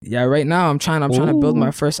Yeah, right now I'm trying to build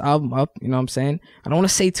my first album up. You know what I'm saying? I don't want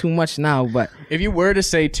to say too much now, but if you were to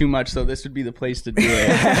say too much, though, this would be the place to do it.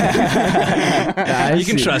 Yeah, you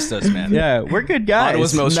can trust us, man. Yeah, we're good guys.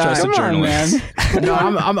 Ottawa's most trusted journalist. No,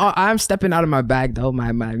 I'm stepping out of my bag though,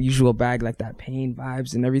 my usual bag, like that pain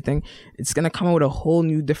vibes and everything. It's gonna come out with a whole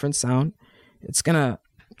new different sound. It's gonna,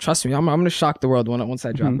 trust me, I'm gonna shock the world once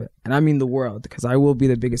I drop it, and I mean the world, because I will be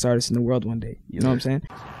the biggest artist in the world one day. You know what I'm saying?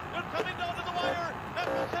 They're coming down to the wire,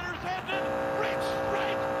 and the center's handed. Reach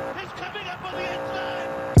right, he's coming up on the inside.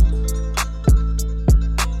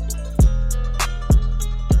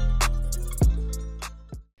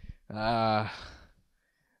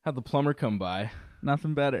 Had the plumber come by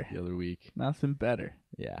Nothing better. the other week. Nothing better.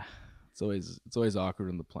 Yeah, it's always awkward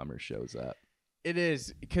when the plumber shows up. It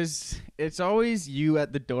is, because it's always you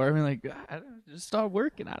at the door. I mean, like, just start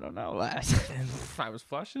working. I don't know. If I was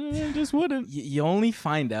flushing it, I just wouldn't. You only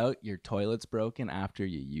find out your toilet's broken after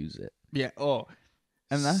you use it. Yeah. Oh,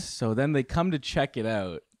 and that's So then they come to check it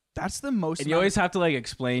out. the most. And you always have to like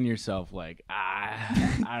explain yourself, like,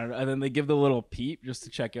 I don't know. And then they give the little peep just to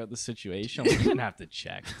check out the situation. Like, you didn't have to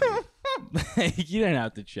check. Dude. You didn't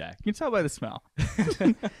have to check. You can tell by the smell.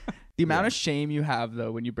 The amount of shame you have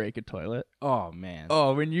though when you break a toilet. Oh man.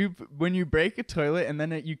 Oh, when you break a toilet and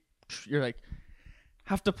then you're like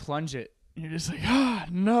have to plunge it. You're just like, oh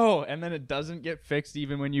no, and then it doesn't get fixed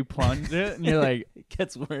even when you plunge it, and you're like, It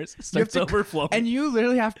gets worse. It you have starts to- overflowing. and you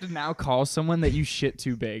literally have to now call someone that you shit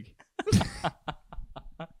too big.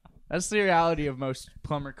 That's the reality of most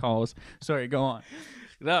plumber calls. Sorry, go on.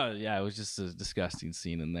 No, yeah, it was just a disgusting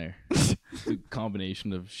scene in there. It's a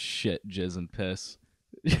combination of shit, jizz, and piss.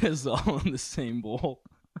 Just all in the same bowl.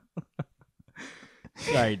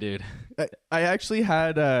 Sorry, dude. I actually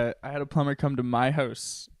had a plumber come to my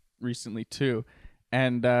house recently too,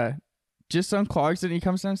 and just unclogs it. And he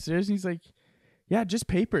comes downstairs and he's like, "Yeah, just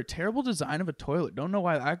paper. Terrible design of a toilet. Don't know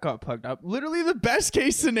why that got plugged up." Literally the best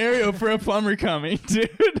case scenario for a plumber coming, dude.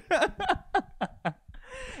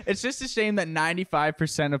 It's just a shame that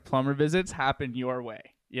 95% of plumber visits happen your way.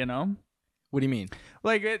 You know. What do you mean?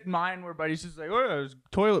 Like at mine, where buddy's just like, "Oh, yeah, there's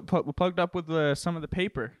toilet plugged up with some of the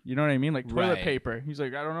paper." You know what I mean? Like toilet Right. paper. He's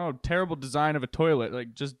like, "I don't know, terrible design of a toilet.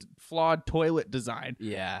 Like just flawed toilet design."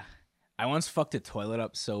 Yeah. I once fucked a toilet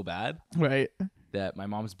up so bad Right? that my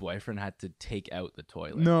mom's boyfriend had to take out the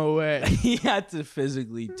toilet. No way. He had to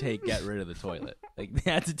physically get rid of the toilet. Like,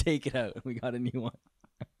 they had to take it out, and we got a new one.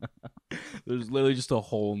 There's literally just a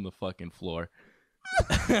hole in the fucking floor.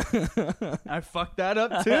 I fucked that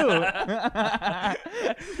up too.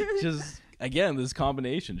 Just, again, this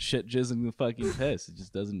combination, shit, jizz, and the fucking piss. It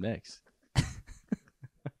just doesn't mix.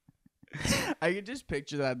 I could just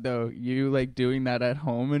picture that though. You like doing that at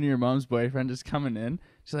home, and your mom's boyfriend just coming in.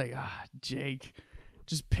 She's like, Jake.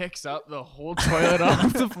 Just picks up the whole toilet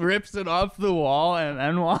off, rips it off the wall, and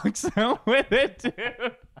then walks out with it,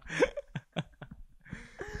 dude.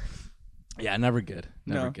 Yeah, never good.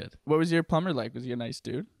 Never No. good. What was your plumber like? Was he a nice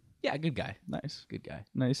dude? Yeah, good guy. Nice. Good guy.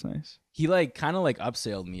 Nice. He like kind of like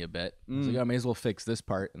upsailed me a bit. He's Mm. like, I may as well fix this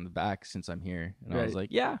part in the back since I'm here. And I was Right. like,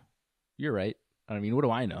 yeah, you're right. I mean, what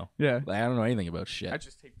do I know? Yeah. Like, I don't know anything about shit. I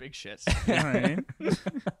just take big shits. You know what I mean?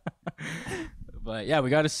 But yeah, we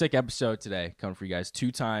got a sick episode today coming for you guys.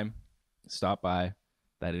 TwoTiime. Stop by.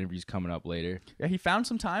 That interview's coming up later. Yeah, he found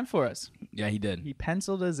some time for us. Yeah, he did. He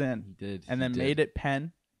penciled us in. He did. And He then did. made it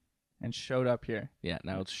pen and showed up here. Yeah,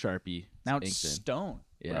 now it's Sharpie. Now it's inked in. stone,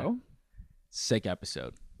 Yeah. bro. Sick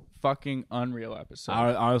episode. Fucking unreal episode.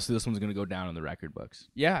 Honestly, this one's going to go down in the record books.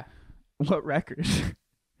 Yeah. What record?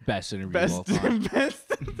 Best interview of all time.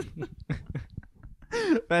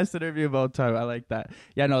 Best interview of all time. I like that.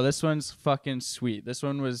 Yeah, no, this one's fucking sweet. This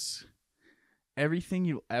one was everything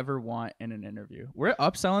you ever want in an interview. We're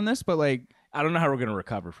upselling this, but like I don't know how we're going to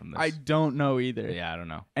recover from this. I don't know either. Yeah, I don't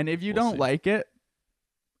know. And if you We'll don't see. like it,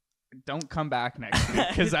 don't come back next week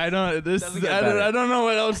because I don't. This Doesn't get better. I don't know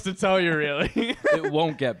what else to tell you really. It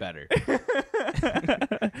won't get better.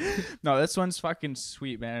 No, this one's fucking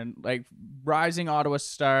sweet, man. Like rising Ottawa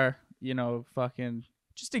star. You know, fucking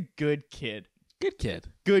just a good kid. Good kid.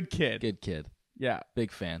 Good kid. Good kid. Yeah.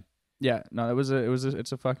 Big fan. Yeah. No, it's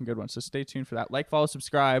a fucking good one. So stay tuned for that. Like, follow,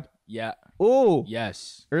 subscribe. Yeah. Oh,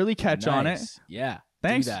 Yes. early catch on it. Nice. Yeah.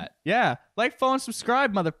 Thanks. Do that. Yeah. Like, follow, and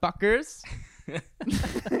subscribe, motherfuckers.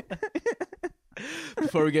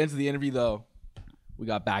 Before we get into the interview, though, we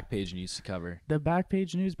got Backpage news to cover. The back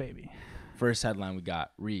page news, baby. First headline we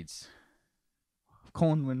got reads.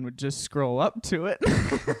 Coleman would just scroll up to it.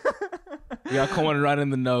 We got Coleman running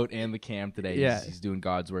the note and the cam today. Yeah. He's doing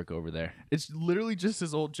God's work over there. It's literally just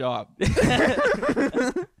his old job. This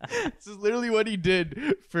is literally what he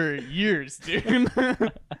did for years, dude.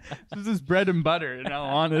 This is bread and butter, in all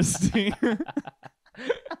honesty.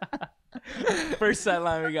 First set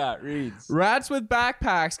line we got reads. Rats with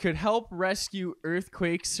backpacks could help rescue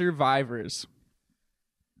earthquake survivors.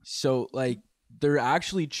 So like they're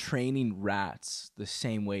actually training rats the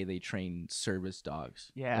same way they train service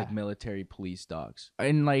dogs. Yeah. Like military police dogs.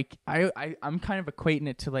 And like I'm kind of equating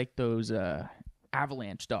it to like those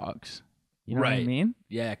avalanche dogs. You know what I Right. mean?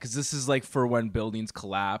 Yeah, because this is like for when buildings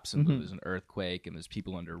collapse and there's an earthquake and there's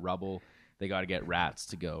people under rubble. They got to get rats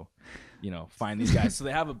to go, find these guys. So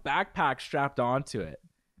they have a backpack strapped onto it.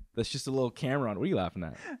 That's just a little camera on. What are you laughing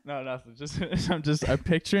at? No, nothing. I'm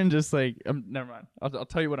picturing just like never mind. I'll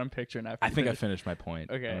tell you what I'm picturing after. I think I finished my point.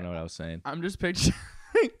 Okay. I don't know what I was saying. I'm just picturing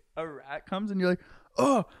a rat comes and you're like,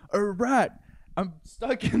 oh, a rat. I'm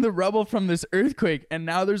stuck in the rubble from this earthquake, and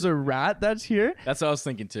now there's a rat that's here. That's what I was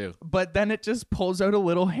thinking too. But then it just pulls out a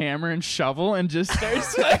little hammer and shovel and just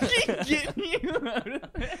starts fucking getting you out of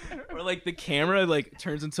there. Or like the camera like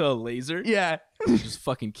turns into a laser. Yeah. It just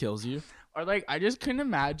fucking kills you. Or like I just couldn't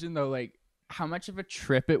imagine though, like how much of a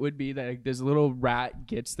trip it would be that like, this little rat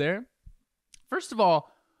gets there. First of all,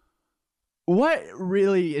 what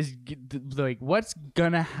really is like what's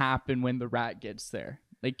gonna happen when the rat gets there?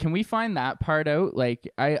 Like, can we find that part out? Like,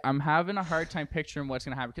 I'm having a hard time picturing what's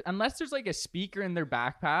going to happen. Unless there's, like, a speaker in their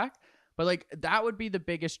backpack. But, like, that would be the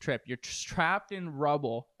biggest trip. You're trapped in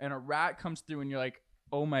rubble, and a rat comes through, and you're like,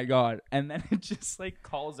 oh, my God. And then it just, like,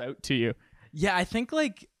 calls out to you. Yeah, I think,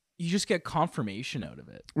 like, you just get confirmation out of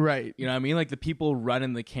it. Right. You know what I mean? Like, the people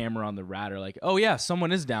running the camera on the rat are like, oh, yeah,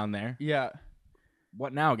 someone is down there. Yeah.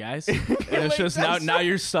 What now, guys? And it's just now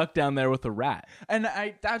you're stuck down there with a rat. And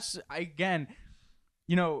again...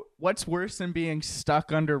 what's worse than being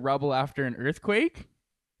stuck under rubble after an earthquake?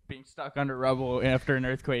 Being stuck under rubble after an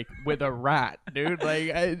earthquake with a rat, dude. Like,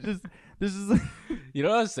 this is... You know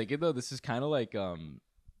what I was thinking, though? This is kind of like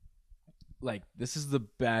this is the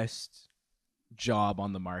best job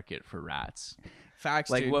on the market for rats.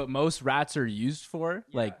 Facts, Like, dude. what most rats are used for,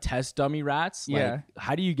 like test dummy rats. Like, Yeah.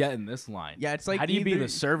 how do you get in this line? Yeah, it's like how do you be either- the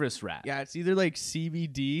service rat? Yeah, it's either like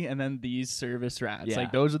CBD and then these service rats. Yeah.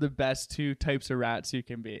 Like those are the best two types of rats you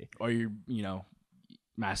can be. Or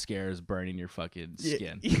mascara is burning your fucking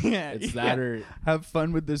skin. Yeah, It's that or have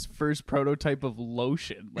fun with this first prototype of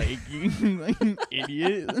lotion. Like you like an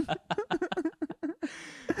idiot.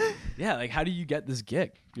 yeah, like how do you get this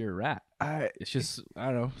gig if you're a rat? I It's just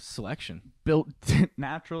I don't know, selection. built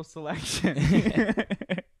natural selection.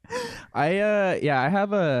 I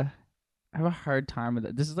have a hard time with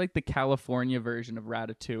it. This is like the California version of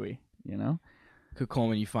Ratatouille, you know? Could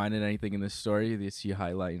Coleman, you finding anything in this story that you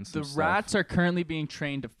highlighting some The stuff? rats are currently being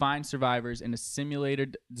trained to find survivors in a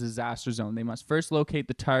simulated disaster zone. They must first locate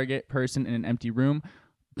the target person in an empty room,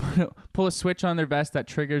 pull a switch on their vest that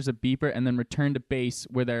triggers a beeper, and then return to base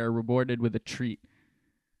where they are rewarded with a treat.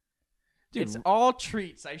 Dude, It's all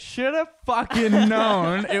treats. I should have fucking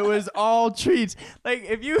known it was all treats. Like,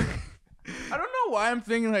 if you... I don't know why I'm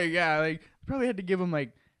thinking, like, yeah, like, probably had to give them,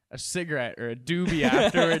 like, a cigarette or a doobie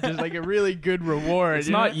afterward, just like a really good reward. it's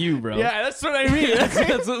not know? you, bro. Yeah, that's what I mean.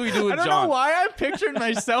 That's what we do with I don't John. know why I'm picturing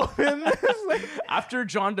myself in this. Like, After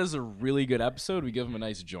John does a really good episode, we give him a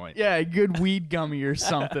nice joint. yeah, a good weed gummy or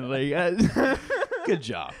something. Like, Good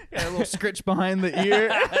job. yeah, a little scritch behind the ear.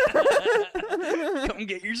 Come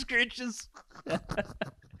get your scritches.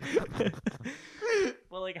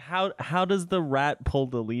 Well, like how does the rat pull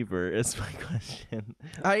the lever? Is my question.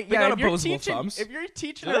 got If you're opposable teaching, thumbs. if you're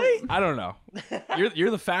teaching, I don't know.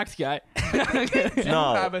 You're the fact guy.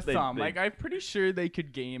 No, have a they- thumb. they- Like, I'm pretty sure they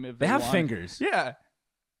could game if They have wanted. fingers. Yeah.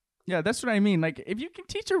 Yeah, that's what I mean. Like, if you can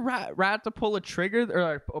teach a rat to pull a trigger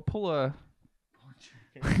or pull a...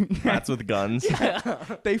 Rats with guns.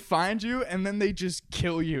 They find you and then they just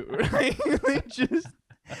kill you. Right? They just...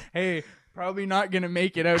 Hey, probably not going to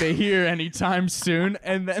make it out of here anytime soon.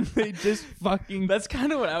 And then they just fucking... That's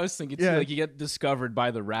kind of what I was thinking too. Yeah. Like you get discovered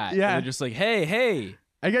by the rat. Yeah. And they're just like, hey,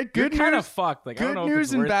 I got you're good kind news. of fucked. Like I don't Good know if news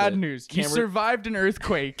it's and worth bad it. news. You Camera, survived an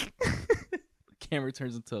earthquake. camera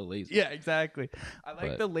turns into a laser. Yeah, exactly. I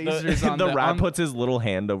like But- the lasers on the rat on- puts his little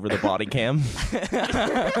hand over the body cam.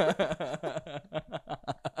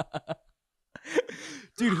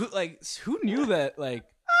 Dude, who knew that? Like,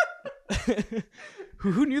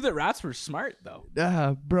 who knew that rats were smart though?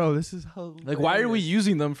 Bro, this is hilarious. Like, why are we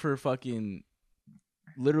using them for fucking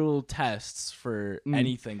literal tests for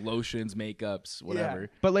anything, lotions, makeups, whatever? Yeah.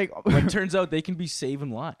 But like, When it turns out they can be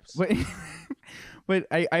saving lives. but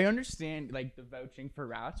I understand like the vouching for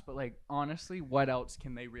rats, but like honestly, what else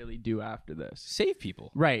can they really do after this? Save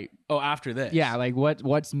people. Right. Oh, after this. Yeah. Like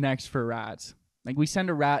what's next for rats? Like we send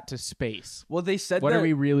a rat to space. Well, they said What that, are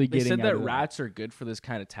we really They getting said out that of that? rats are good for this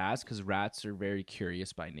kind of task because rats are very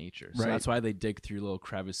curious by nature. So Right. that's why they dig through little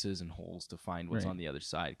crevices and holes to find what's Right. on the other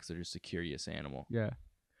side because they're just a curious animal. Yeah.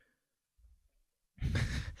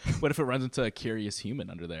 What if it runs into a curious human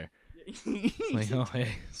under there? Like, oh, hey,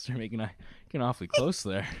 start getting awfully close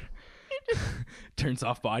there. Turns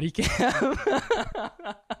off body cam.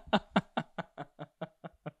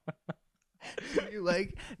 You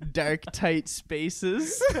like dark, tight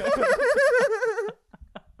spaces.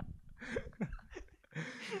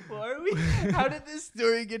 Why are we? How did this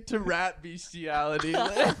story get to rat bestiality?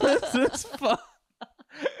 This is fun.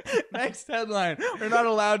 Next headline. We're not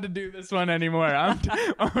allowed to do this one anymore.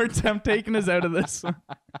 I'm taking us out of this one.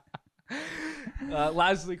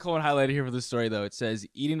 Lastly, Cohen highlighted here for the story, though. It says,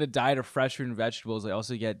 eating a diet of fresh fruit and vegetables, they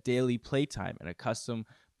also get daily playtime in a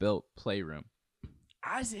custom-built playroom.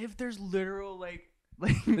 As if there's literal, like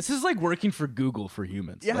This is like working for Google for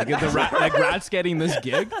humans. Yeah, Like, if like rats getting this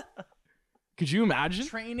gig. Could you imagine?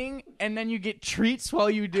 training, and then you get treats while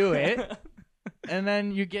you do it. And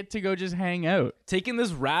then you get to go just hang out. Taking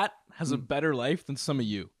this rat has a better life than some of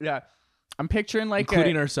you, Yeah. I'm picturing like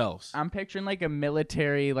including ourselves. I'm picturing like a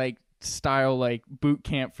military like style like boot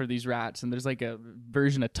camp for these rats, and there's like a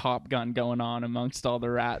version of Top Gun going on amongst all the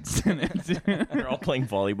rats. And They're all playing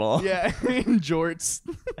volleyball. yeah, in jorts.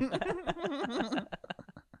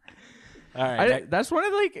 All right. That's one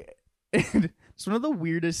of like it's one of the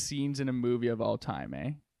weirdest scenes in a movie of all time,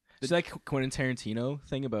 eh? It's like Quentin Tarantino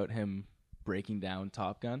thing about him breaking down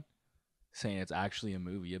Top Gun, saying it's actually a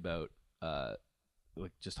movie about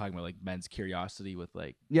like just talking about like men's curiosity with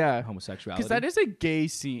like Yeah. homosexuality. Because that is a gay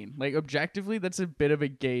scene. Like objectively, that's a bit of a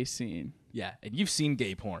gay scene. Yeah, and you've seen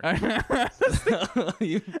gay porn. I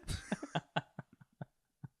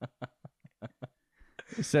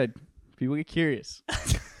said people get curious.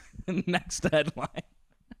 Next headline.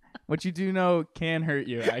 What you do know can hurt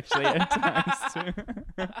you, actually, at times, too.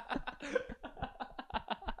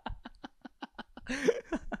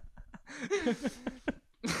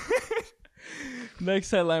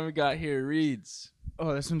 Next headline we got here reads,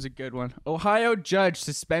 Oh, this one's a good one. Ohio judge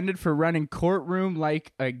suspended for running courtroom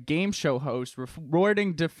like a game show host,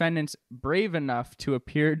 rewarding defendants brave enough to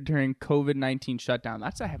appear during COVID-19 shutdown.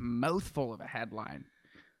 That's a mouthful of a headline.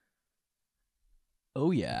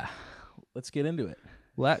 oh yeah, let's get into it.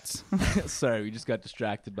 Let's. Sorry, we just got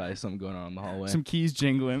distracted by something going on in the hallway. Some keys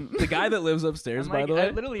jingling. The guy that lives upstairs, I'm by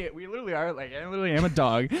like, the way. we literally are like, I literally am a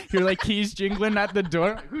dog. You're like keys jingling at the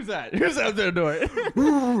door. Who's that? Who's out the door?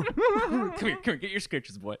 Come here, get your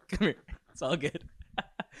scritches, boy. Come here. It's all good.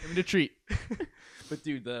 Give me the treat. But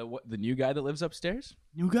dude, the new guy that lives upstairs,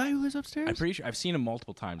 New guy who lives upstairs? I'm pretty sure I've seen him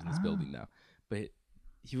multiple times in this building now. But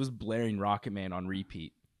he was blaring Rocket Man on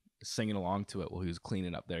repeat, singing along to it while he was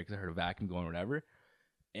cleaning up there because I heard a vacuum going or whatever.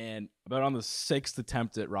 And about on the 6th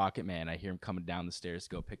attempt at Rocket Man, I hear him coming down the stairs to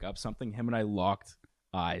go pick up something. Him and I locked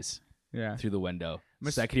eyes Yeah. through the window.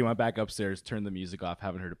 The second he went back upstairs, turned the music off.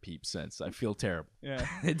 Haven't heard a peep since. I feel terrible. Yeah.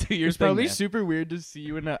 Do your It's thing, probably man. super weird to see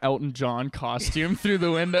you in an Elton John costume through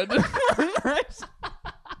the window.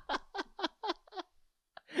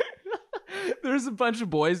 There's a bunch of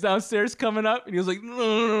boys downstairs coming up, and he was like,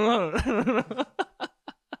 no.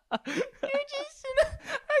 You're just in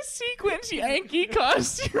a sequence Yankee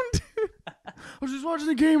costume. I was just watching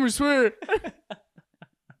the game, I swear.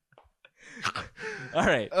 All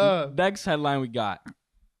right. Next headline we got.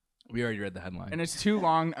 We already read the headline. And it's too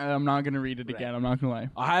long. I'm not going to read it again. I'm not going to lie.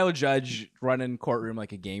 Ohio judge running courtroom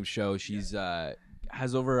like a game show. She's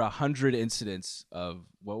has over 100 incidents of,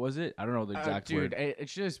 what was it? I don't know the exact Dude, word.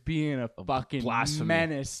 it's just being a fucking blasphemy.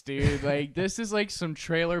 menace, dude. Like, this is like some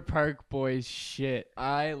Trailer Park Boys shit.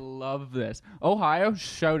 I love this. Ohio,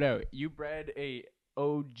 shout out. You bred a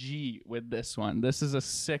OG with this one. This is a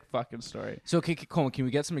sick fucking story. So, okay, Colin, can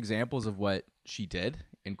we get some examples of what she did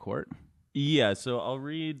in court? Yeah, so I'll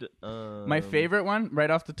read. My favorite one, right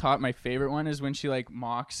off the top, my favorite one is when she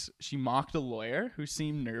mocked a lawyer who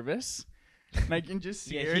seemed nervous. And I can just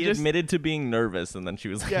see her he just admitted to being nervous, and then she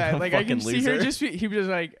was like, yeah, "I'm a like I can fucking see her loser." he was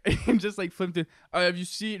like just like flipped it. Have you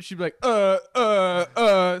seen it? She'd be like,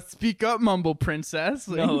 speak up, mumble princess.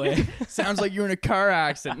 Like, No way. Sounds like you're in a car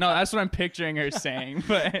accident. No, that's what I'm picturing her saying.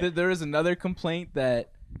 But There was another complaint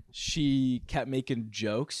that she kept making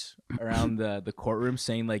jokes around the courtroom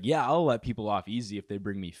saying like, yeah, I'll let people off easy if they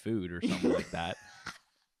bring me food or something like that.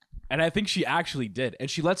 And I think she actually did. And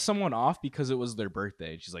she let someone off because it was their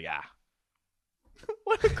birthday. And she's like,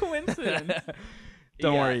 what a coincidence.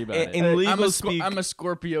 don't Yeah, worry about it. In legal speak, I'm a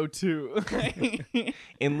Scorpio too.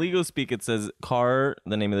 in legal speak, it says Carr.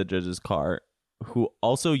 The name of the judge is Carr, who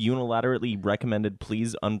also unilaterally recommended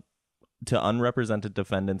pleas to unrepresented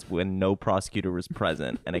defendants when no prosecutor was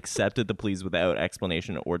present and accepted the pleas without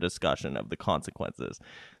explanation or discussion of the consequences.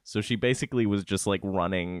 So she basically was just like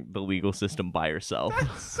running the legal system by herself.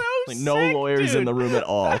 That's so Like no sick, lawyers in dude. the room at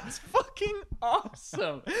all. That's fucking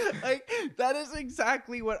awesome. Like that is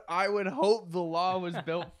exactly what I would hope the law was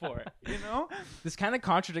built for. You know? This kind of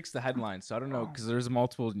contradicts the headline, so I don't know because there's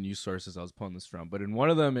multiple news sources I was pulling this from, but in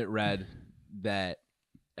one of them it read that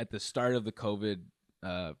at the start of the COVID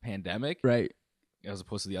pandemic, Right. as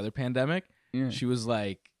opposed to the other pandemic, Yeah. she was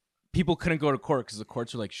like, people couldn't go to court because the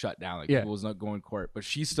courts were like shut down, like Yeah. people was not going to court, but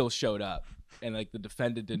she still showed up, and like the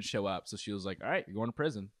defendant didn't show up, so she was like, all right, you're going to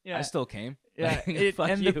prison. Yeah. I still came. Yeah, Like, fuck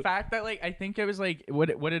and you. the fact that like I think it was like what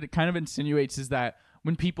it kind of insinuates is that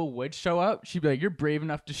when people would show up, she'd be like, "You're brave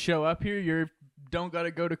enough to show up here. You don't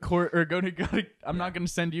gotta go to court or go to. I'm not gonna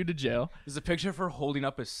send you to jail." There's a picture of her holding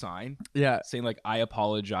up a sign Yeah, saying like, I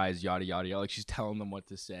apologize, yada yada yada, like she's telling them what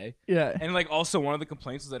to say. yeah. And like also one of the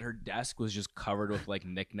complaints was that her desk was just covered with like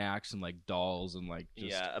knickknacks and like dolls and like just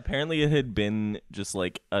Yeah, apparently it had been just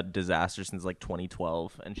like a disaster since like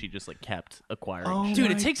 2012, and she just like kept acquiring. Dude,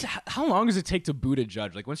 it takes how long does it take to boot a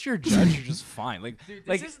judge? Like once you're a judge, you're just fine. Like,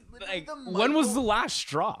 this is like the when was Michael- the last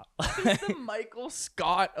straw? This is the Michael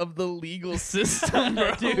Scott of the legal system,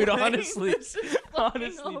 bro. Dude, Like, honestly, this is fucking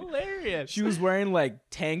honestly. hilarious. She was wearing like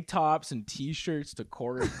tank tops and t-shirts to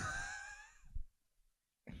court.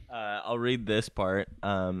 I'll read this part.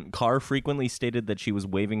 Carr frequently stated that she was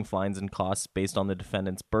waiving fines and costs based on the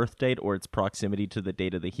defendant's birth date or its proximity to the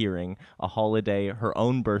date of the hearing, a holiday, her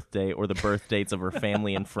own birthday, or the birth dates of her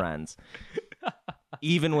family and friends,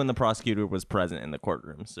 even when the prosecutor was present in the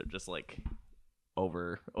courtroom. So just like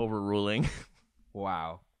overruling.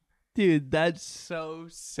 Wow. Dude, that's so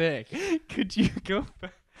sick. Could you go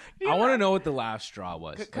back? I want to know what the last straw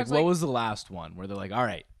was. 'Cause, Like, what was the last one where they're like, all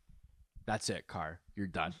right, that's it, Carr. You're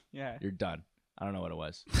done. Yeah. You're done. I don't know what it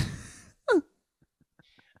was.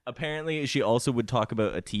 Apparently, she also would talk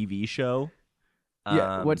about a TV show.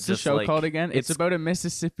 Yeah. What's the just show like- called again? It's about a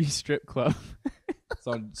Mississippi strip club. It's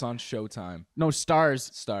on Showtime. No, Stars.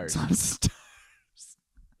 Stars. It's on Stars.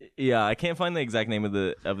 Yeah, I can't find the exact name of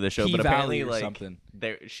the show, P but Valley apparently or like something.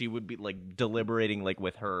 there she would be like deliberating like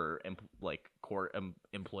with her like court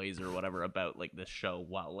employees or whatever about like this show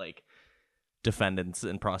while like defendants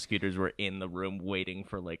and prosecutors were in the room waiting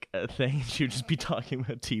for like a thing. She would just be talking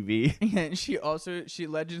about TV. And she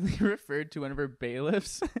allegedly referred to one of her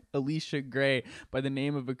bailiffs, Alicia Gray, by the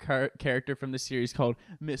name of a character from the series called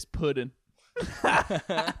Miss Puddin'.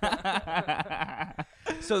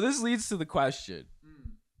 So this leads to the question.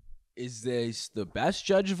 Is this the best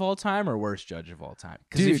judge of all time or worst judge of all time?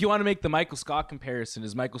 Because if Dude. you want to make the Michael Scott comparison,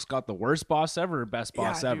 is Michael Scott the worst boss ever or best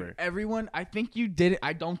boss Yeah, ever? dude, everyone, I think you did it.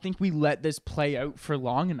 I don't think we let this play out for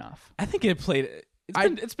long enough. I think it played.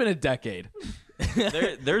 It's been a decade.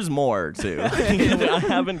 There's more too. I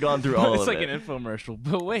haven't gone through all It's of like it. an infomercial,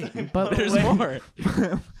 but wait, But there's wait. more.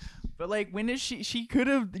 But like, when is she could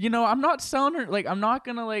have, I'm not selling her, like, I'm not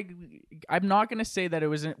gonna say that it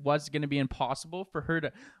was gonna be impossible for her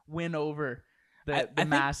to win over I the think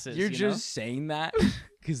masses. You're you just saying that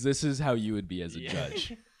because this is how you would be as a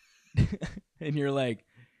judge, and you're like,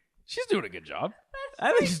 she's doing a good job. I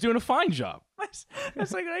think she's doing a fine job.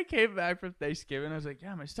 It's like when I came back from Thanksgiving, I was like,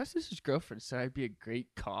 yeah, my stepsister's girlfriend said I'd be a great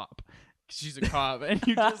cop. She's a cop. And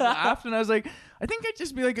you just laughed. And I was like, I think I'd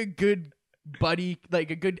just be like a good buddy, like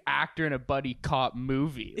a good actor in a buddy cop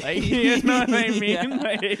movie. Like, you know what I mean? Yeah.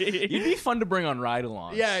 Like, You'd be fun to bring on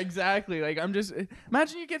ride-alongs. yeah, exactly. Like, I'm just,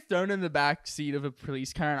 imagine you get thrown in the back seat of a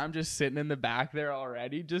police car and I'm just sitting in the back there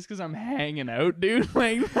already just because I'm hanging out, dude.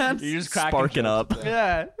 Like, that's, You're just cracking Sparking jokes. up.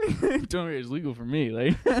 yeah. Don't worry, it's legal for me.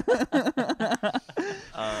 Like,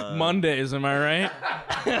 Mondays, am I right?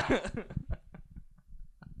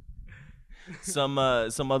 Some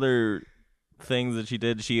other things that she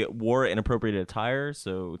did. She wore inappropriate attire,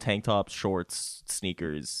 so tank tops, shorts,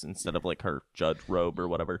 sneakers instead of like her judge robe or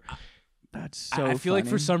whatever. that's so I feel like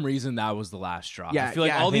for funny. some reason that was the last straw. Yeah, I feel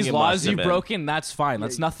like yeah. all I think these it laws must have you've been. broken, that's fine.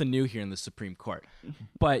 That's nothing new here in the Supreme Court.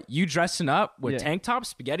 But you dressing up with Yeah. tank tops,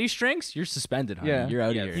 spaghetti strings, you're suspended, honey. Yeah. You're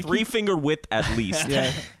out Yeah, of here. 3-finger width at least.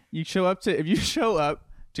 Yeah. If you show up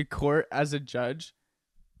to court as a judge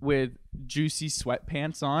with juicy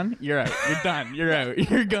sweatpants on, you're out. You're done. You're out.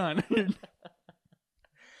 You're gone.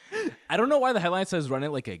 I don't know why the headline says run it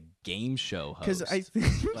like a game show host. Because I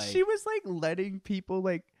think Like- she was like letting people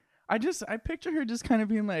like. I picture her just kind of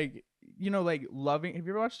being like, like loving. Have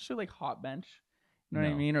you ever watched the show like Hot Bench? You know what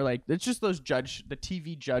I No. mean? Or like it's just those the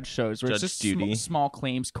TV judge shows where Judge it's just Judy. small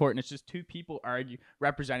claims court and it's just two people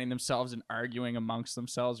representing themselves and arguing amongst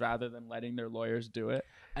themselves rather than letting their lawyers do it.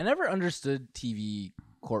 I never understood TV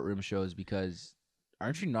courtroom shows because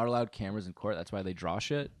aren't you not allowed cameras in court? That's why they draw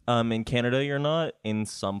shit. In Canada, you're not. In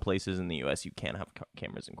some places in the U.S., you can have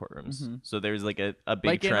cameras in courtrooms. So there's like a big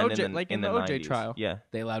Like in trend OJ in like in the the OJ 90s. trial. Yeah,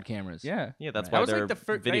 They allowed cameras. Yeah. yeah. That's That why was there like the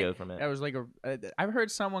are first videos from it. That was like I've heard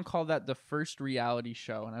someone call that the first reality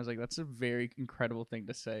show, and I was like, that's a very incredible thing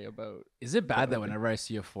to say about. Is it bad that whenever I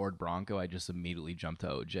see a Ford Bronco, I just immediately jump to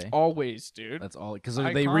OJ? Always, dude. That's all because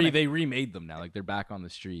Iconic. they remade them now. Like they're back on the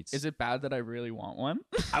streets. Is it bad that I really want one?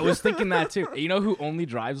 I was thinking that too. You know who only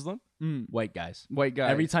drives them? Mm. White guys. White guy.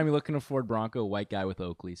 Every time you look in a Ford Bronco, white guy with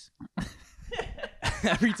Oakleys.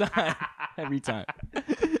 Every time. Every time.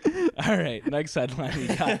 All right. Next headline we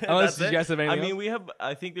got. Unless you guys have anything I mean, else? we have.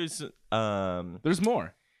 I think there's. There's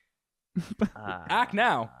more. Act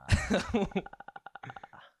now.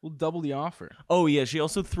 We'll double the offer. Oh yeah, she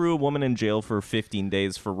also threw a woman in jail for 15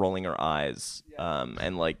 days for rolling her eyes,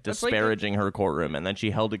 and like That's like disparaging her courtroom, and then she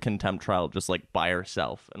held a contempt trial just like by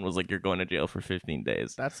herself, and was like, "You're going to jail for 15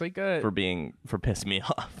 days That's like for pissing me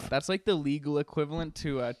off." That's like the legal equivalent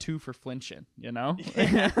to 2 for flinching, you know?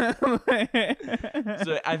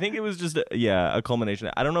 So I think it was just a culmination.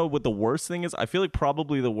 I don't know what the worst thing is. I feel like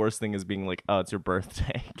probably the worst thing is being like, "Oh, it's your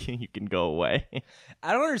birthday, you can go away."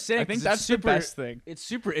 I don't understand. I think 'cause that's it's the super, best thing. It's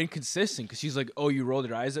super inconsistent because she's like, "Oh, you rolled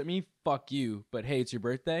your eyes at me? Fuck you!" But hey, it's your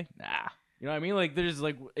birthday. Nah, you know what I mean? Like, there's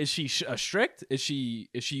like, is she strict? Is she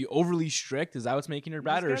overly strict? Is that what's making her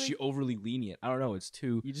bad, or is gotta- she overly lenient? I don't know. It's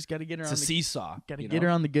too. You just got to get her It's on a the seesaw. Gotta you get know?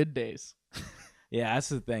 her on the good days. Yeah, that's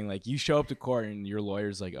the thing. Like, you show up to court and your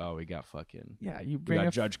lawyer's like, "Oh, we got Yeah, you we bring got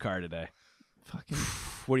a Judge Carr today." fucking.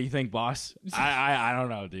 What do you think, boss? I don't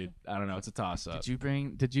know, dude. I don't know. It's a toss up. Did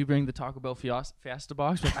you bring the Taco Bell Fiesta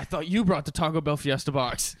box? I thought you brought the Taco Bell Fiesta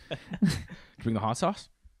box. Bring the hot sauce?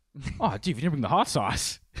 Oh, dude, if you didn't bring the hot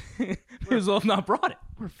sauce, may as well have not brought it.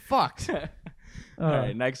 We're fucked. All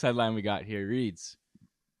right, next headline we got here reads: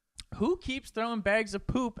 Who keeps throwing bags of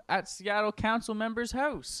poop at Seattle council member's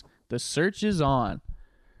house? The search is on.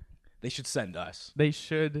 They should send us. They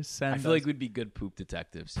should send I feel us like we'd be good poop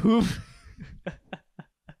detectives. poop.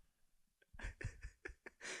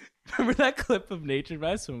 Remember that clip of Nature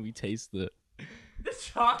Best when we taste the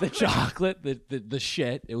chocolate, the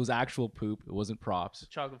shit? It was actual poop. It wasn't props.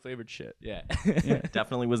 Chocolate flavored shit. Yeah.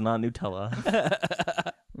 Definitely was not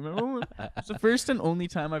Nutella. Remember when, it's the first and only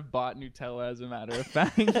time I've bought Nutella, as a matter of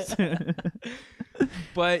fact.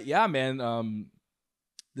 But yeah, man.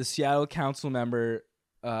 The Seattle council member.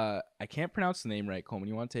 I can't pronounce the name right. Coleman,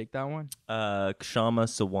 you want to take that one? Kshama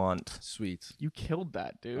Sawant. Sweet. You killed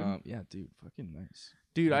that, dude. Yeah, dude. Fucking nice.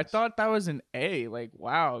 Dude, I nice. thought that was an A. Like,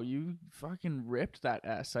 wow, you fucking ripped that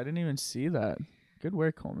S. I didn't even see that. Good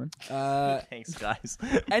work, Coleman. Thanks, guys.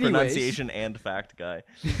 Anyways. Pronunciation and fact guy.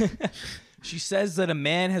 She says that a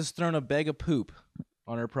man has thrown a bag of poop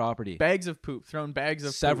on her property. Bags of poop. Thrown bags of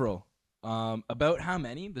poop. Several. About how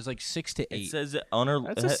many? There's like 6 to 8. It says on her.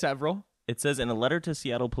 That's a several. It says in a letter to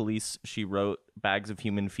Seattle police, she wrote bags of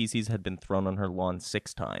human feces had been thrown on her lawn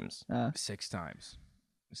 6 times. 6 times.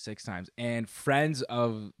 6 times. And friends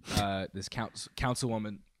of this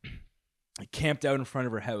councilwoman camped out in front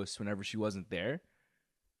of her house whenever she wasn't there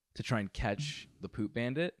to try and catch the poop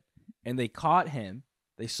bandit. And they caught him.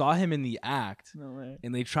 They saw him in the act. No way.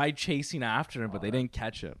 And they tried chasing after him, but they didn't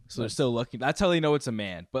catch him. So they're still looking. That's how they know it's a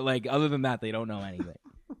man. But like other than that, they don't know anything.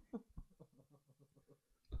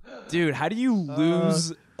 Dude, how do you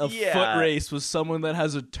lose a foot race with someone that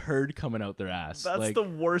has a turd coming out their ass? That's like, the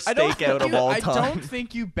worst stakeout of all time. I don't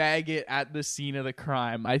think you bag it at the scene of the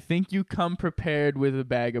crime. I think you come prepared with a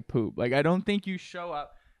bag of poop. Like, I don't think you show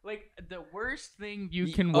up. Like, the worst thing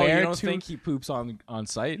you can wear you don't to... think he poops on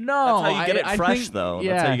site? No. That's how you get it I fresh, think- though.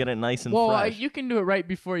 Yeah. That's how you get it nice and well, fresh. you can do it right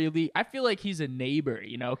before you leave. I feel like he's a neighbor,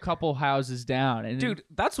 you know, a couple houses down. And Dude,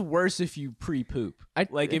 that's worse if you pre-poop.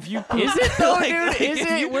 Like if you poop, Is it though, like, dude? like, Is if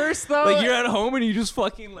it you- worse though? Like you're at home and you just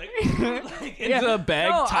fucking like into a bag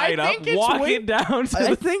No, tied I up, think it's walking way- down to I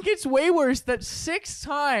the think it's way worse that 6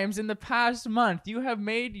 times in the past month you have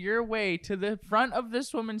made your way to the front of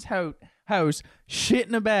this woman's house, shit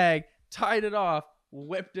in a bag, tied it off,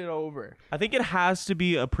 whipped it over. I think it has to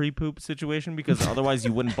be a pre-poop situation because otherwise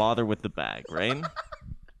you wouldn't bother with the bag, right?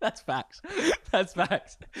 That's facts. That's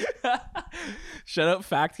facts. Shut up,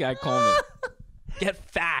 fact guy Coleman. Get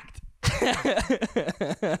fact.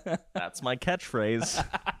 That's my catchphrase.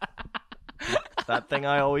 That thing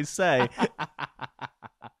I always say.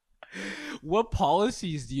 What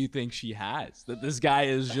policies do you think she has that this guy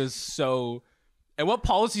is just so? And what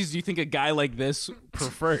policies do you think a guy like this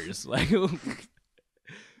prefers? Like,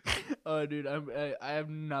 Oh, dude, I have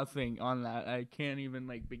nothing on that. I can't even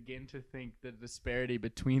like begin to think the disparity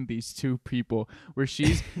between these two people. Where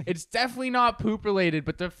it's definitely not poop related,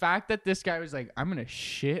 but the fact that this guy was like, I'm gonna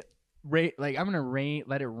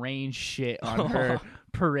let it rain shit on her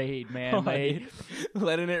parade, man. Like,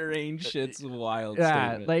 letting it rain shit's a wild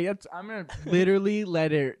yeah, statement. like I'm gonna literally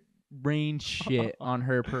let it rain shit on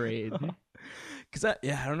her parade. Cause I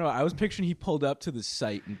don't know. I was picturing he pulled up to the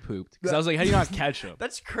site and pooped. Cause I was like, how do you not catch him?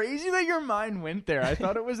 That's crazy that your mind went there. I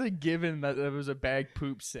thought it was a given that it was a bag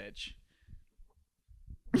poop sitch.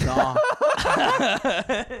 No.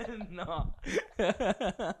 No.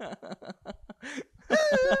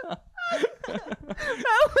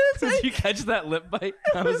 Did you catch that lip bite?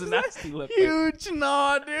 That was a nasty lip bite. Huge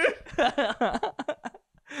gnaw, dude.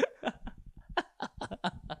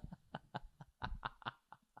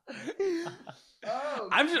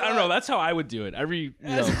 I don't know. That's how I would do it. Every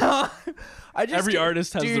Every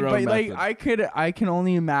artist has their own but method. like I can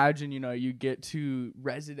only imagine, you get to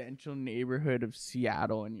residential neighborhood of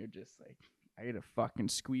Seattle and you're just like, I gotta fucking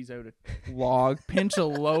squeeze out a log, pinch a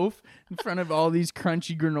loaf in front of all these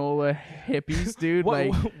crunchy granola hippies, dude.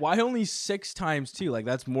 Like, why only 6 times too? Like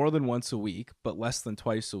that's more than once a week, but less than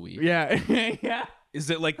twice a week. yeah, yeah.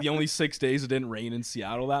 Is it like the only 6 days it didn't rain in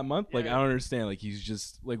Seattle that month? Like I don't understand. Like he's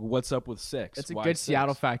just like, what's up with 6? That's a Why good 6?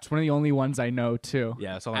 Seattle fact. It's one of the only ones I know too.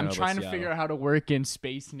 Yeah, that's all I I'm know about trying to Seattle. figure out how to work in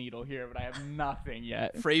Space Needle here, but I have nothing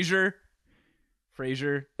yet. Frasier. Is I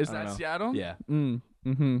don't that know. Seattle? Yeah.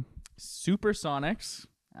 Mm-hmm. Supersonics.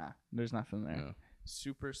 There's nothing there. No.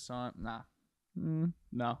 Nah.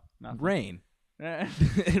 No, nothing. Rain.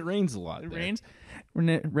 It It rains a lot. there. rains.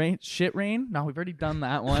 Shit rain? No, we've already done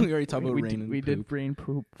that one. We already talked about we rain did, and we did poop. rain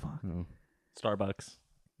poop. Fuck. Starbucks.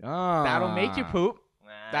 Ah, That'll make you poop.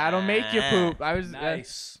 That'll make you poop. I was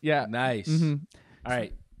Nice. yeah. Nice. Mhm. All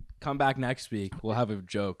right. Come back next week. We'll have a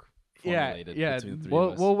joke. Yeah, formulated yeah. between the three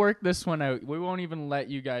of us. We'll work this one out. We won't even let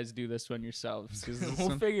you guys do this one yourselves. 'Cause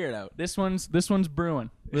We'll figure it out. this one's brewing.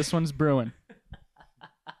 This one's brewing.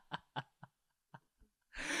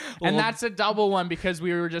 And that's a double one because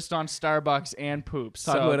we were just on Starbucks and poop.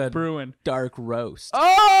 Talk So about a brewing. dark roast.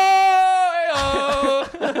 Oh!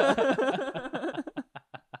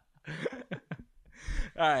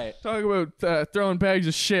 All right. Talk about throwing bags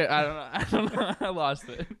of shit. I don't know. I lost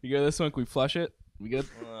it. You go this one? Can we flush it? We good?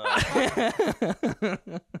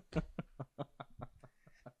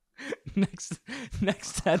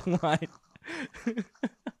 Next headline.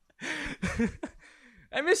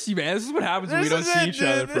 I miss you, man. This is what happens when we don't see each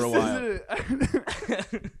other for a while.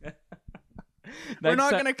 We're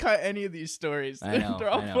not going to cut any of these stories. I know. They're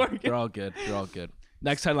all I know. fucking- They're all good. They're all good.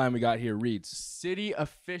 Next headline we got here reads: City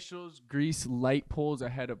officials grease light poles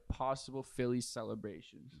ahead of possible Phillies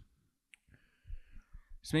celebrations.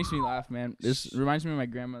 This makes me laugh, man. This reminds me of my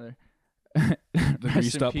grandmother. the Rest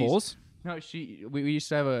greased in up peace. poles. No, we used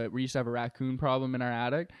to have a raccoon problem in our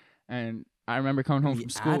attic, and I remember coming home the from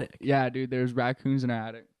school. attic? Yeah, dude, there's raccoons in our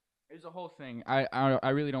attic. It's a whole thing. I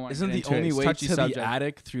really don't want to. Isn't get the into only it. It's way touchy to subject. the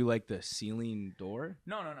attic through like the ceiling door?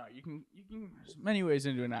 No. You can. There's many ways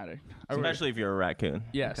into an attic. Especially if you're a raccoon.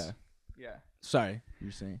 Yes. Okay. Yeah. Sorry,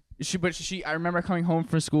 you're saying. I remember coming home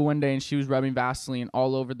from school one day and she was rubbing Vaseline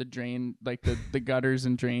all over the drain, like the gutters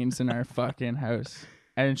and drains in our fucking house.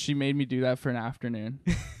 And she made me do that for an afternoon.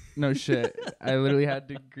 No shit. I literally had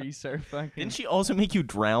to grease our fucking. Didn't she also make you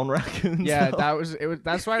drown raccoons? Yeah, though?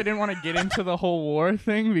 that's why I didn't want to get into the whole war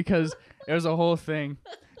thing because it was a whole thing.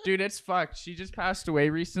 Dude, it's fucked. She just passed away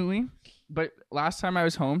recently. But last time I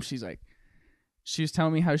was home, she was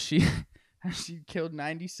telling me how she killed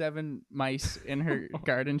 97 mice in her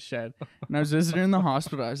garden shed. And I was visiting her in the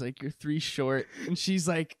hospital. I was like, "You're 3 short." And she's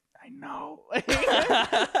like, "I know." Like,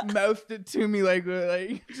 mouthed it to me like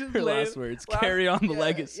just Her last words: "Carry on the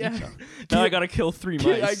legacy." Yeah. Now I gotta kill 3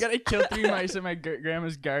 mice. I gotta kill 3 mice in my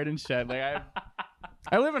grandma's garden shed. Like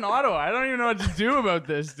I live in Ottawa. I don't even know what to do about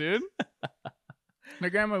this, dude. My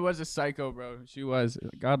grandma was a psycho, bro. She was.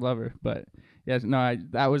 God love her. But yeah, no,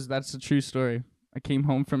 that's a true story. I came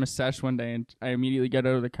home from a sesh one day and I immediately got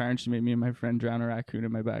out of the car and she made me and my friend drown a raccoon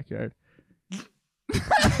in my backyard.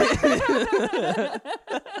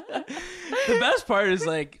 The best part is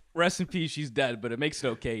like, rest in peace, she's dead, but it makes it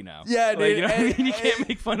okay now. Yeah, Like, dude. you know what I mean? You can't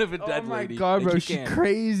make fun of a dead Oh my lady. god, Like, bro, you she's can't.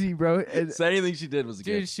 crazy, bro. So anything she did was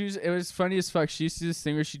Dude, good. it was funny as fuck. She used to do this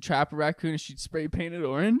thing where she'd trap a raccoon and she'd spray paint it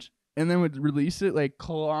orange and then would release it like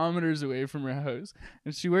kilometers away from her house.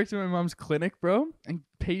 And she worked in my mom's clinic, bro, and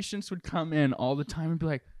patients would come in all the time and be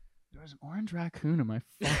like, "There was an orange raccoon in my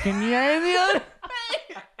fucking yard the other day."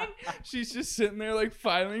 She's just sitting there like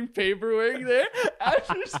filing paperwork there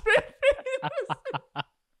after spray paint.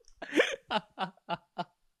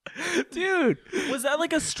 Dude, Was that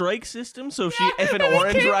like a strike system? So if an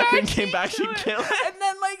orange raccoon came back, she'd kill it. And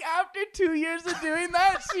then, like, after 2 years of doing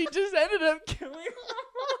that, she just ended up killing him.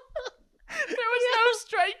 There was no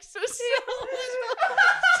strike system.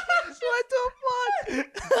 what the fuck?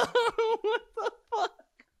 What the fuck?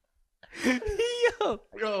 Yo,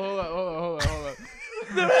 Hold on.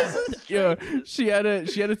 Yo, she had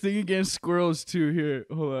a thing against squirrels too. Here,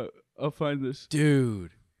 hold up. I'll find this.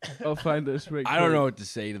 dude. I'll find this right I don't quick. know what to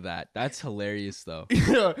say to that. That's hilarious, though.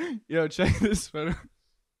 Yo, check this photo.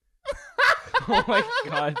 Oh my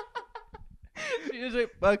god. She is a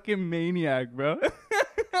fucking maniac, bro.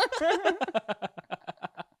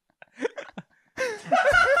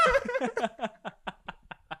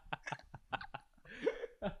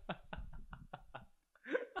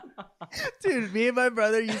 Dude, me and my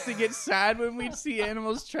brother used to get sad when we'd see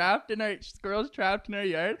animals trapped in our squirrels trapped in our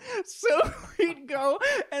yard. So we'd go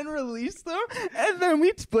and release them, and then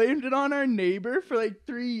we blamed it on our neighbor for like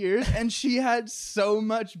 3 years, and she had so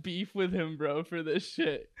much beef with him, bro, for this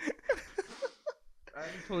shit. I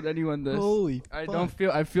haven't told anyone this. Holy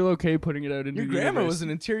I feel okay putting it out into Your the grandma universe. was an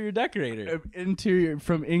interior decorator. Interior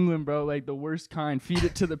from England, bro, like the worst kind. Feed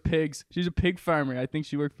it to the pigs. She's a pig farmer. I think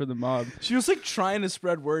she worked for the mob. She was like trying to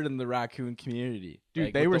spread word in the raccoon community. Dude,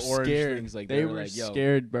 Like, they were with the orange scared. things, like, they were were like, yo.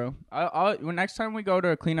 scared, bro. When next time we go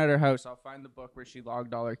to clean out her house, I'll find the book where she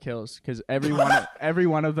logged all her kills, because every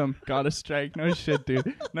one of them got a strike. No shit,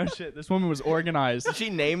 dude. No shit. This woman was organized. Did she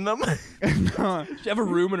name them? No. She have a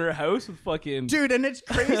room in her house with fucking Dude, and it's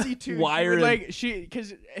crazy too. Wire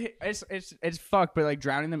Because it's fucked, but like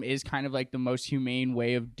drowning them is kind of like the most humane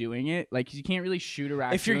way of doing it. Like you can't really shoot a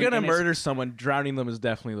raccoon. If you're gonna and it's- murder someone, drowning them is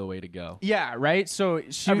definitely the way to go. yeah, right. So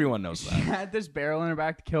Everyone knows that. She had this barrel in her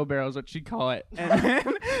back, the kill barrel is what she'd call it, and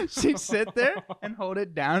then she'd sit there and hold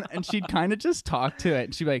it down, and she'd kind of just talk to it,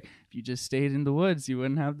 and she'd be like, "If you just stayed in the woods, you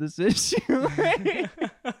wouldn't have this issue."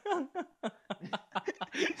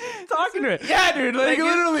 Talking to it. Yeah, dude. Like,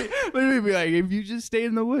 Like, literally be like, if you just stayed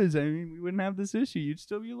in the woods, I mean, we wouldn't have this issue. You'd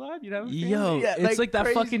still be alive. You'd have a family. Yo, Yeah, it's like that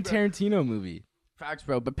crazy, fucking bro. Tarantino movie. Facts,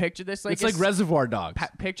 bro. But picture this like It's like Reservoir Dogs.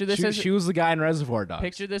 picture this She, as she was the guy in Reservoir Dogs.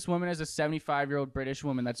 picture this woman as a 75-year-old British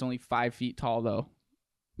woman that's only 5 feet tall, though.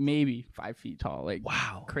 Maybe 5 feet tall. Like,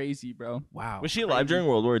 Wow. crazy, bro. Wow. Was she alive during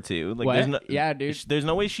World War II? Like, What? There's no, Yeah, dude. There's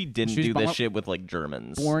no way she didn't She was do this born- shit with like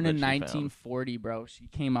Germans. Born in that she found. 1940, bro. She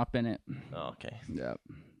came up in it. Oh, okay. Yep.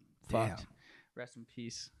 Damn. Fucked. Rest in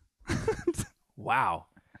peace. Wow.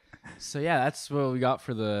 So yeah, that's what we got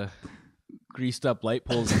for the greased up light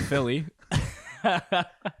poles in Philly.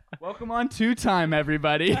 Welcome on TwoTiime,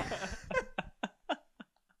 everybody.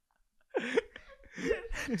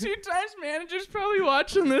 TwoTime's manager's probably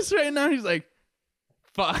watching this right now. He's like,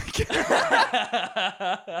 fuck.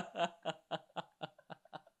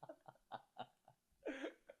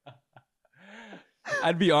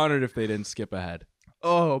 I'd be honored if they didn't skip ahead.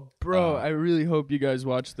 Oh, bro. I really hope you guys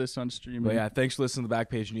watch this on streaming. But yeah, thanks for listening to the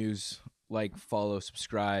Backpage News. Like, follow,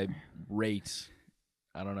 subscribe, rate.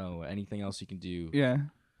 I don't know, anything else you can do. Yeah.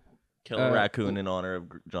 Kill a raccoon in honor of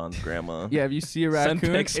John's grandma. Yeah, if you see a Send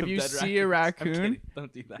raccoon, pics if of you dead see a raccoons. I'm raccoon, kidding.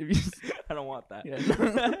 Don't do that. if you, I don't want that. yeah.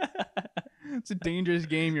 It's a dangerous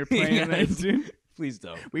game you're playing, Yeah, there, dude. Please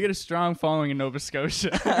don't. We get a strong following in Nova Scotia.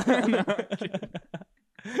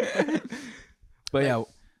 But yeah,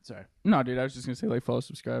 sorry. No, dude, I was just gonna say like follow,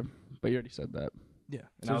 subscribe, but you already said that. Yeah.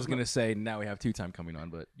 And So I was it's going to say now we have TwoTiime coming on,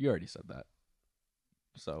 but you already said that.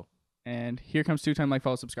 So. And here comes TwoTiime, like,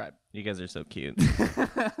 follow, subscribe. You guys are so cute.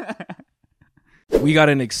 We got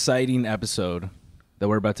an exciting episode that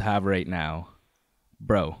we're about to have right now.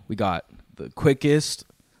 Bro, we got the quickest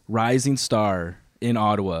rising star in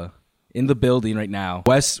Ottawa in the building right now.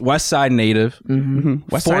 West Side native.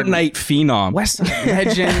 West Side- Fortnite phenom. West Side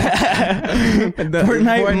legend. The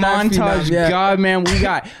Fortnite montage. phenom, yeah. God, man, we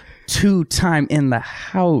got TwoTiime in the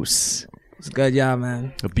house. It's good, yeah,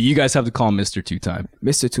 man. But you guys have to call him Mr. TwoTiime.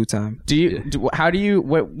 Mr. TwoTiime. How do you?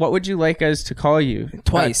 What would you like us to call you?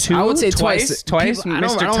 Twice. Two? I would say twice. Twice, People- I don't-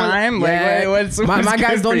 Mr. I don't- Time. Yeah. Like, what's my good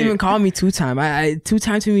guys for don't you? even call me TwoTiime. I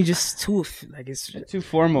TwoTiime to me just too like it's Too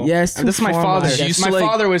formal. Yeah, it's too This is my formal, I father. guess. My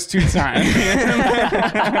father was TwoTiime.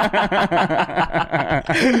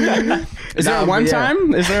 Is there a one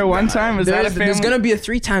time? Is there a one time? Is that a family? There's gonna be a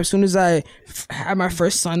 3-time as soon as I have my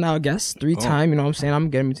first son. I guess 3-time. You know what I'm saying? I'm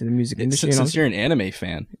getting into the music industry. You know? Since you're an anime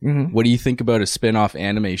fan, what do you think about a spin-off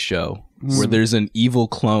anime show where there's an evil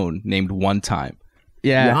clone named One Time?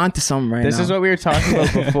 Yeah. You're onto something right This now. is what we were talking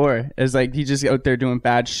about before. Is like he just out there doing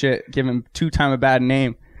bad shit, giving TwoTiime a bad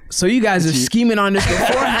name. So you guys are scheming on this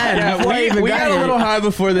beforehand. Before I even we got a little high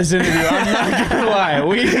before this interview. I'm not gonna lie.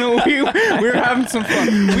 We were having some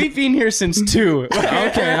fun. We've been here since 2.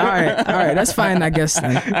 Okay, all right, that's fine, I guess.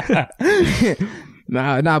 Then.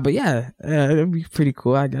 But yeah, it'd be pretty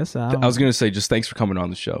cool, I guess. I was gonna say, just thanks for coming on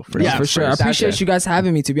the show. Yeah, for sure. I appreciate you guys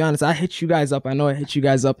having me. To be honest, I hit you guys up. I know I hit you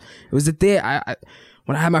guys up. It was the day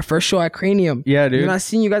when I had my first show at Cranium. Yeah, dude. And I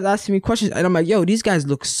seen you guys asking me questions, and I'm like, yo, these guys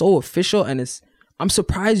look so official, and I'm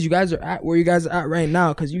surprised you guys are at where you guys are at right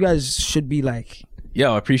now, because you guys should be like.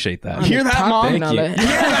 Yo, I appreciate that. You hear that, Mom? Thank you. You hear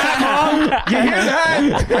that, Mom? You hear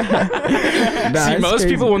that? See, most crazy.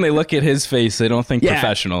 people, when they look at his face, they don't think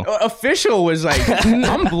professional. Official was like,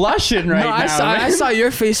 I'm blushing right now. I saw your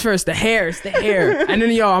face first. The hair, it's the hair. And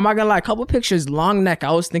then, yo, I'm not gonna lie, a couple pictures, long neck.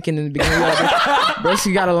 I was thinking in the beginning, bro,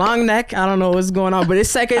 she got a long neck. I don't know what's going on, but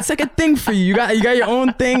it's like a thing for you. You got your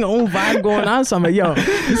own thing, own vibe going on. So I'm like, yo,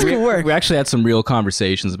 this could work. We actually had some real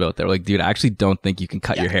conversations about that. We're like, dude, I actually don't think you can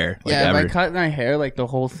cut your hair. Like, Yeah, if ever. I cut my hair, like the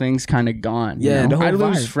whole thing's kind of gone. Yeah, you know? the whole I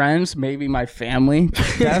lose vibe. friends, maybe my family,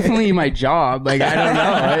 definitely my job. Like I don't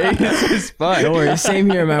know. It's just fun. Don't worry, same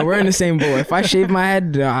here, man. We're in the same boat. If I shave my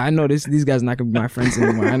head, I know these guys are not gonna be my friends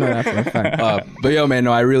anymore. I know that for a fact. But yo, man,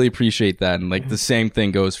 no, I really appreciate that. And like the same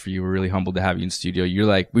thing goes for you. We're really humbled to have you in studio. You're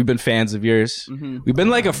like, we've been fans of yours. We've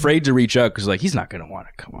been like afraid to reach out because like he's not gonna want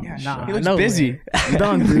to come on. the show. He looks No busy. way.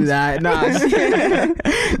 Don't do that.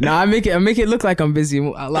 Nah, I make it look like I'm busy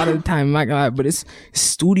a lot of the time. I'm not gonna lie, but it's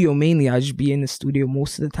studio mainly. I just be in the studio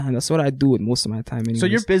most of the time. That's what I do with most of my time. Anyways. So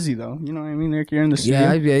you're busy though. You know what I mean? Like you're in the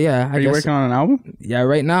studio. Yeah. Are you working on an album? Yeah,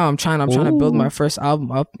 right now I'm trying to build my first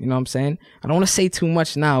album up. You know what I'm saying? I don't want to say too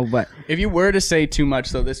much now, but If you were to say too much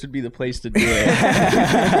though, this would be the place to do it.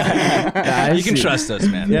 You can trust us,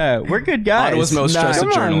 man. Yeah, we're good guys. Ottawa's most trusted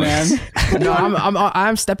come on, journalist. man. no,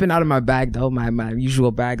 I'm stepping out of my bag though, my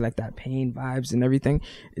usual bag, like that pain vibes and everything.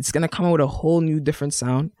 It's gonna come out with a whole new different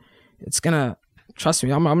sound. It's gonna. Trust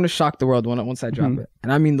me, I'm gonna shock the world once I drop it,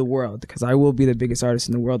 and I mean the world, because I will be the biggest artist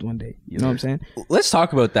in the world one day. You know what I'm saying? Let's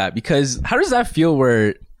talk about that, because how does that feel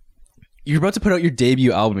where you're about to put out your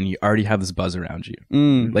debut album and you already have this buzz around you?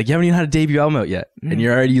 Like you haven't even had a debut album out yet, and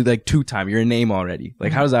you're already like TwoTiime. You're a name already.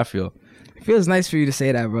 Like how does that feel? It feels nice for you to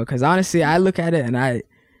say that, bro, because honestly, I look at it and I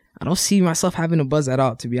don't see myself having a buzz at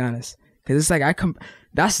all, to be honest. Because it's like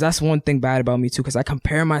that's one thing bad about me too, because I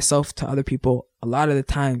compare myself to other people a lot of the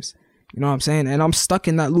times. You know what I'm saying? And I'm stuck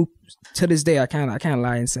in that loop to this day. I can't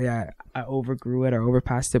lie and say I overgrew it or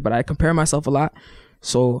overpassed it, but I compare myself a lot.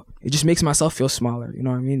 So it just makes myself feel smaller. You know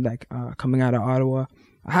what I mean? Like coming out of Ottawa,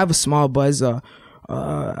 I have a small buzz. Not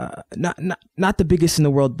the biggest in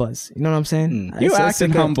the world buzz. You know what I'm saying? You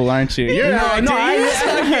acting humble, aren't you? You're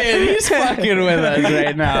he's fucking with us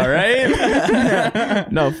right now,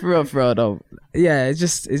 right? No, for real though. Yeah, it's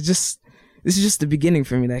just this is just the beginning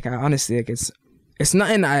for me. Like I honestly, like it's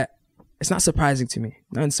nothing. It's not surprising to me.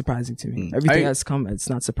 Nothing surprising to me. Everything that's come, it's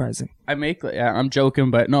not surprising. I'm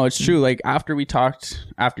joking, but no, it's true. Like after we talked,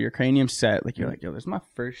 after your Cranium set, like you're like, yo, this is my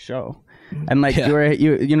first show. And like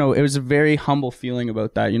you know, it was a very humble feeling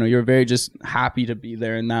about that. You know, you're very just happy to be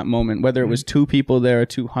there in that moment. Whether it was 2 people there or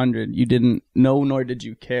 200, you didn't know nor did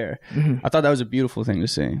you care. I thought that was a beautiful thing to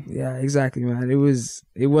say. Yeah, exactly, man. It was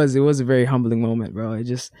a very humbling moment, bro. It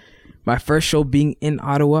just my first show being in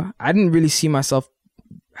Ottawa. I didn't really see myself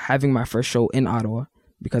having my first show in Ottawa,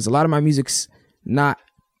 because a lot of my music's not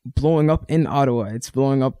blowing up in Ottawa. It's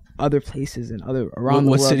blowing up other places and other around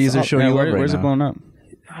the world. What cities are showing you up right Where's now? it blown up?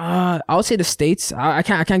 I would say the States. I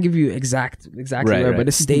can't give you exactly where, but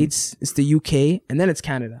the States, it's the UK, and then it's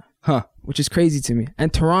Canada. Huh. Which is crazy to me.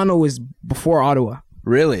 And Toronto was before Ottawa.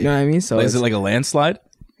 Really? You know what I mean? So is it like a landslide?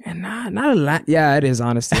 and not a lot. Yeah, it is,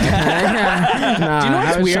 honestly. Do you know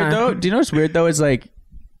what's weird though? Do you know what's weird though? Is like,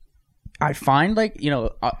 I find like, you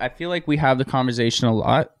know, I feel like we have the conversation a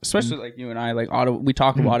lot, especially like you and I, like Ottawa. We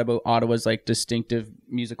talk a lot about Ottawa's like distinctive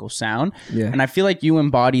musical sound. Yeah. And I feel like you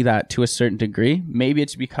embody that to a certain degree. Maybe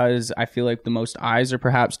it's because I feel like the most eyes are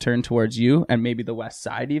perhaps turned towards you, and maybe the West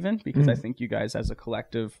Side even, because I think you guys as a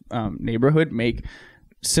collective neighborhood make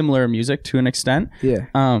similar music to an extent. Yeah.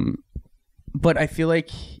 But I feel like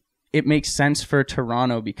it makes sense for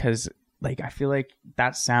Toronto because like I feel like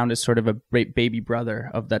that sound is sort of a baby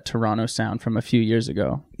brother of that Toronto sound from a few years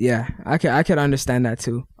ago. Yeah, I could understand that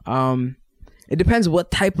too. It depends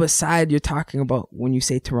what type of side you're talking about when you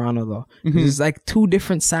say Toronto though. There's like two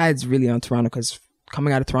different sides really on Toronto, because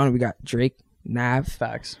coming out of Toronto we got Drake, Nav,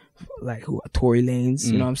 Facts. like Tory Lanez.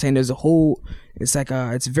 You know what I'm saying? There's a whole. It's like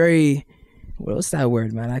it's very. What's that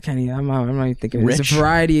word, man? I can't even. I'm not even thinking. It's a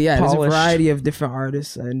variety. Yeah, there's a variety of different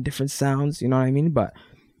artists and different sounds. You know what I mean? But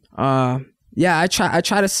yeah, I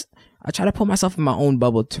try I try to put myself in my own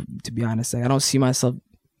bubble. To be honest, like I don't see myself.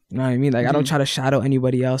 You know what I mean? Like I don't try to shadow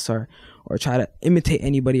anybody else or try to imitate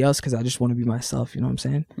anybody else because I just want to be myself. You know what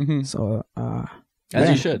I'm saying? So as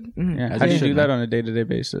you should. Yeah. As How do you should, do that man. on a day-to-day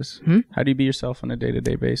basis? How do you be yourself on a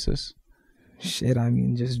day-to-day basis? Shit, I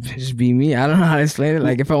mean, just be me. I don't know how to explain it.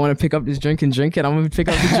 Like, if I want to pick up this drink and drink it, I'm gonna pick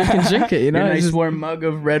up the drink and drink it. You know, Your It's nice just- warm mug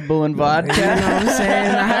of Red Bull and vodka. you know what I'm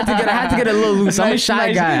saying? I had to get a little loose. I'm a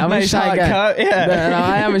shy guy. I'm a nice shy hot guy. cup. Yeah. No,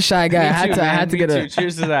 I am a shy guy. I had to get a.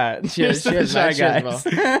 Cheers to that. Cheers to the cheers, shy man. Cheers,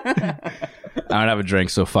 guys. I don't have a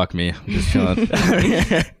drink, so fuck me. I'm just chilling.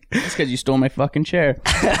 It's because you stole my fucking chair.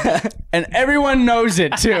 And everyone knows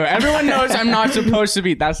it too. Everyone knows I'm not supposed to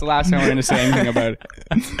be. That's the last time we're going to say anything about it.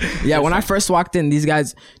 Yeah, when I first walked in, these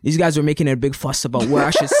guys were making a big fuss about where I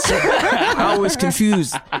should sit. I was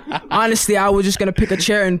confused. Honestly, I was just gonna pick a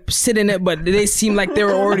chair and sit in it, but they seemed like they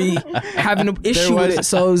were already having an issue with it.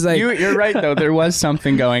 So it was like, You're right though. There was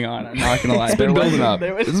something going on. I'm not gonna lie. It's been building up.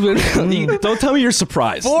 Don't tell me you're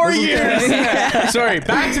surprised. 4 years. Sorry.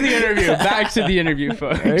 Back to the interview. Back to the interview,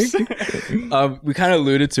 folks. We kind of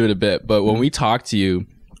alluded to it a bit, but when we talked to you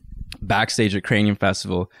backstage at Cranium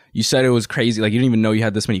Festival, you said it was crazy. Like, you didn't even know you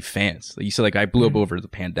had this many fans. Like, you said, like, I blew up over the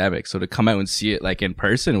pandemic. So to come out and see it, like, in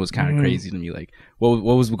person, it was kind of crazy to me. Like, what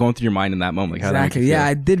was going through your mind in that moment? Like, how exactly. Yeah,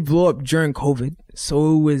 I did blow up during COVID.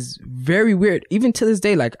 So it was very weird. Even to this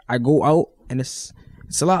day, like, I go out and it's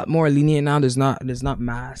a lot more lenient now. There's not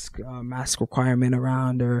mask requirement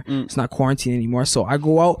around, or it's not quarantine anymore. So I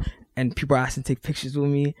go out and people are asking to take pictures with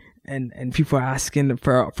me. And people are asking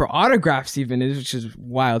for autographs even, which is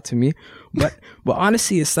wild to me. But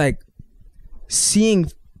honestly, it's like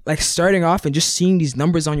starting off and just seeing these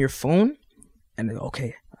numbers on your phone, and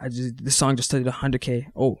okay, this song just hit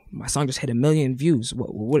 100K. Oh, my song just hit 1 million views.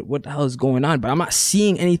 What the hell is going on? But I'm not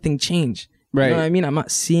seeing anything change. Right. You know what I mean? I'm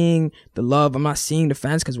not seeing the love. I'm not seeing the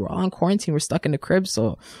fans because we're all in quarantine. We're stuck in the crib,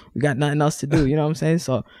 so we got nothing else to do. You know what I'm saying?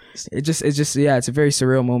 So it's just yeah, it's a very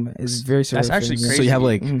surreal moment. It's very surreal. That's actually for me. crazy. So you have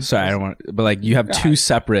like, sorry, I don't want, but like you have two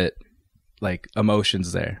separate like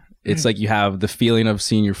emotions there. It's like you have the feeling of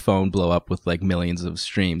seeing your phone blow up with like millions of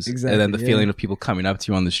streams, Exactly, and then the yeah. feeling of people coming up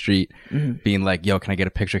to you on the street, being like, "Yo, can I get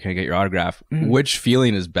a picture? Can I get your autograph?" Which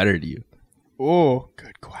feeling is better to you? Oh,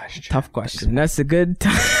 good question. Tough question. That's a good.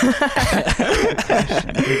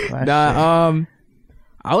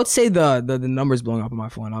 I would say the numbers blowing up on my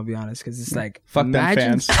phone. I'll be honest, because it's like Fuck them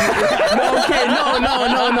imagine- fans. Okay, no.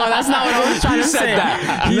 That's not what I was trying to say.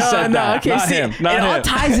 He said that. Okay, Not see, him. Not it all him.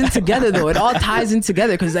 ties in together though. It all ties in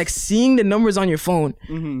together because like seeing the numbers on your phone,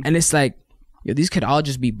 and it's like, yo, these could all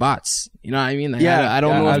just be bots. You know what I mean? Like, Yeah, I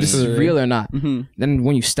don't know if this is absolutely. real or not. Then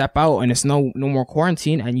when you step out and it's no more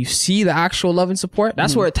quarantine and you see the actual love and support,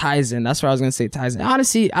 that's where it ties in. That's where I was gonna say it ties in.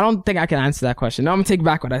 Honestly, I don't think I can answer that question. No, I'm gonna take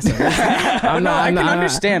back what I said. I can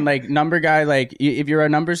understand, like, number guy, like, if you're a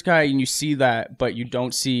numbers guy and you see that, but you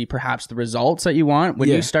don't see perhaps the results that you want, when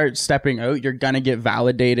Yeah. you start stepping out, you're gonna get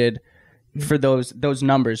validated for those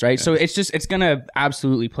numbers, right? So it's gonna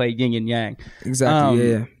absolutely play yin and yang.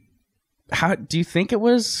 Exactly. Yeah. How do you think it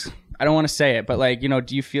was? I don't want to say it, but like, you know,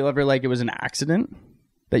 do you feel ever like it was an accident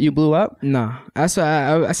that you blew up? No, that's what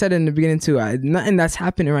I said in the beginning too. Nothing that's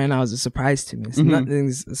happening right now is a surprise to me.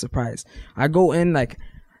 Nothing's a surprise. I go in like,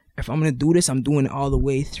 if I'm gonna do this, I'm doing it all the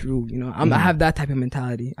way through. You know, I have that type of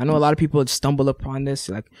mentality. I know a lot of people stumble upon this,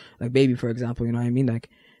 like Baby, for example. You know what I mean? Like,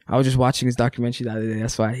 I was just watching his documentary the other day.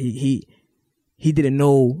 That's why he didn't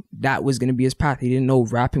know that was gonna be his path. He didn't know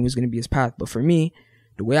rapping was gonna be his path. But for me,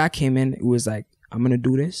 the way I came in, it was like, I'm gonna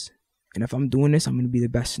do this, and if I'm doing this, I'm gonna be the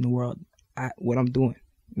best in the world at what I'm doing.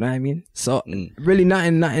 You know what I mean? So really,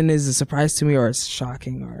 nothing is a surprise to me or it's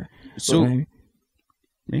shocking or. So- you know what I mean?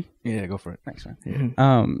 Me? Yeah, go for it. Thanks, man.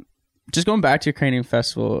 Just going back to your Cranium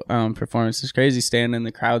Festival performance, it's crazy standing in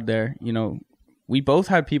the crowd there. You know, we both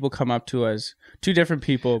had people come up to us, two different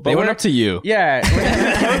people. But They went up to you. Yeah.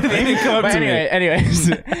 They didn't come up But to me.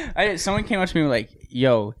 anyways, someone came up to me like,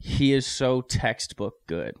 yo, he is so textbook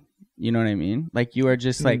good. You know what I mean? Like, you are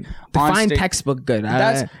just like on Define stage- textbook good.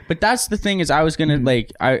 But that's the thing is, I was gonna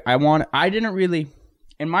like, I didn't really,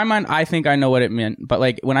 in my mind, I think I know what it meant. But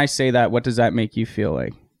like, when I say that, what does that make you feel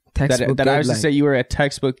like? textbook That good, I was like, to say you were a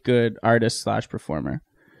textbook good artist / performer.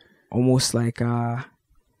 almost like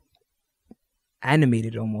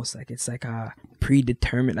animated, almost like it's like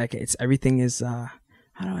predetermined. Like it's everything is how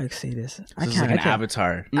do I say this? I This is like an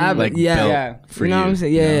avatar. Like yeah, built yeah. for you know what I'm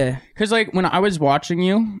saying? Yeah. Because like when I was watching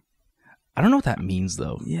you, I don't know what that means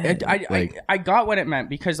though. Yeah. I got what it meant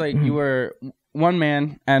because like you were one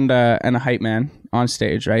man and a hype man on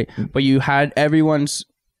stage, right? But you had everyone's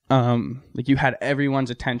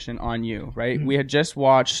attention on you, right? We had just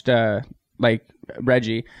watched like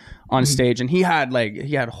Reggie on stage, and he had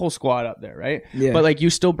a whole squad up there, right? Yeah. But like you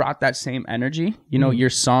still brought that same energy. You know, your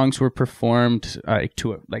songs were performed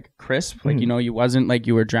to a crisp. Like, you know, you wasn't like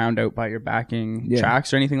you were drowned out by your backing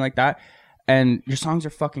tracks or anything like that. And your songs are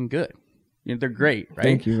fucking good. You know, they're great, right?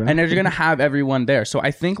 Thank you, bro. And they're going to have everyone there. So I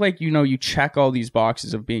think like, you know, you check all these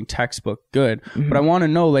boxes of being textbook good. But I want to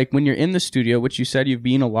know, like, when you're in the studio, which you said you've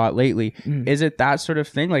been a lot lately, is it that sort of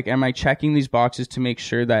thing? Like, am I checking these boxes to make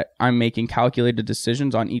sure that I'm making calculated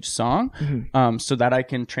decisions on each song, so that I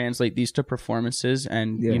can translate these to performances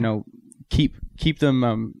and, you know, keep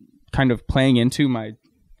them kind of playing into my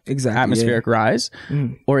atmospheric rise?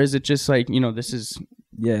 Or is it just like, you know, this is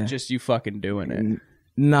just you fucking doing it?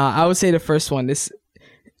 Nah, I would say the first one. This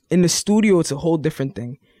in the studio, it's a whole different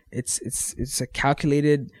thing. It's a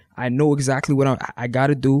calculated. I know exactly what I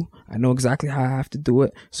gotta do. I know exactly how I have to do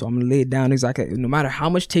it. So I'm gonna lay it down exactly. No matter how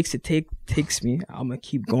much takes me, I'm gonna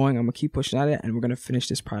keep going. I'm gonna keep pushing at it, and we're gonna finish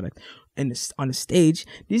this product. And on the stage,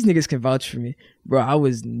 these niggas can vouch for me, bro. I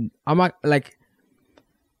was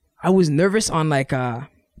nervous on like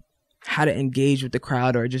how to engage with the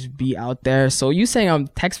crowd or just be out there. So you saying I'm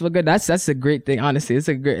textbook good? That's a great thing. Honestly, it's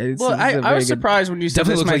a great. I was surprised when you said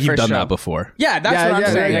Definitely this is looks my like you've first done show. that before. Yeah, that's what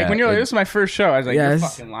I'm saying. yeah. Like when you're like, this is my first show, I was like, you're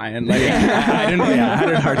fucking lying. Like, I had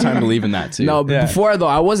a hard time believing that too. No, but before though,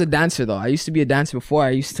 I was a dancer though. I used to be a dancer before. I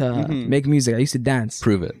used to make music. I used to dance.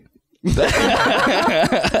 Prove it.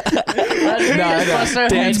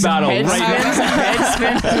 Dance battle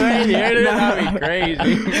right here. That'd be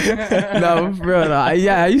crazy. No, bro. No. I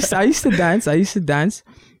used to dance.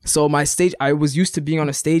 So my stage, I was used to being on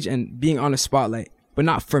a stage and being on a spotlight, but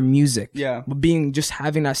not for music. Yeah. But just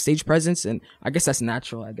having that stage presence, and I guess that's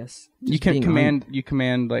natural. I guess You can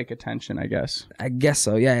command like attention, I guess. I guess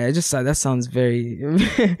so. Yeah. I just that sounds very.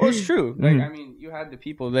 Well, it's true. Like, I mean, you had the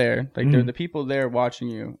people there. Like, they're the people there watching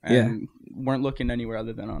you, and weren't looking anywhere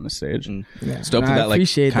other than on the stage. Yeah. Stoked No, I that like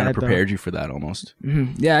appreciate kind of that, though. prepared you for that almost.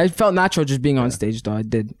 Yeah, it felt natural just being on stage though. I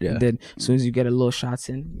did. Yeah. I did. As soon as you get a little shots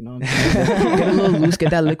in, you know what I'm saying? Get a little loose,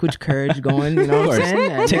 get that liquid courage going, you know what I'm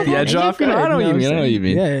saying? And- Take the edge and off. you're good, I know what you mean. I'm I know what you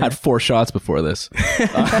mean. saying? Yeah. Had 4 shots before this.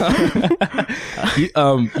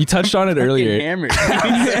 You touched on it earlier. Hammered.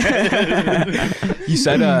 You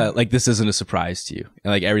said like this isn't a surprise to you,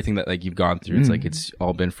 and like everything that like you've gone through, it's like it's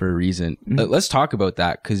all been for a reason. Let's talk about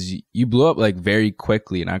that because you blew up like very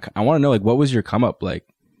quickly, and I want to know like what was your come up like?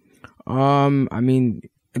 I mean,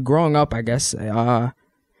 growing up, I guess,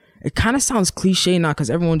 it kind of sounds cliche now because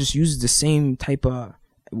everyone just uses the same type of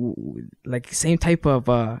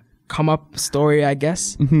come up story, I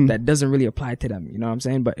guess, that doesn't really apply to them. You know what I'm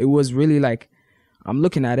saying? But it was really like, I'm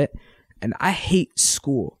looking at it, and I hate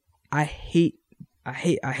school. I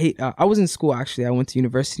was in school actually. I went to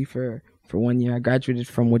university for 1 year. I graduated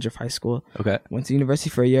from Woodruff High School. Okay. Went to university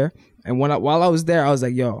for a year, and while I was there, I was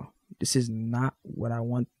like, yo, this is not what I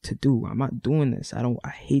want to do. I'm not doing this. I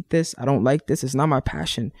hate this. I don't like this. It's not my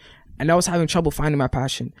passion. And I was having trouble finding my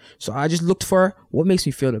passion. So I just looked for what makes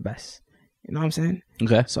me feel the best. You know what I'm saying?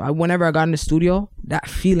 Okay. So whenever I got in the studio, that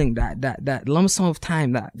feeling, that lump sum of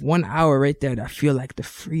time, that 1 hour right there, that I feel like the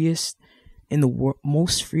freest in the world,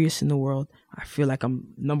 most freest in the world. I feel like I'm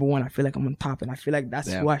number one. I feel like I'm on top, and I feel like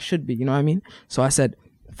that's who I should be. You know what I mean? So I said,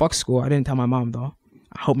 fuck school. I didn't tell my mom though.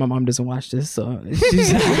 I hope my mom doesn't watch this. So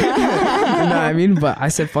she's, you know what I mean? But I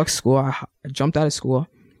said, fuck school. I jumped out of school.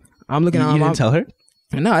 I'm looking at my You mom. didn't tell her?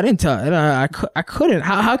 No, I didn't tell. I couldn't.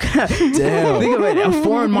 How can I? Damn. Think of it. A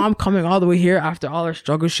foreign mom coming all the way here after all her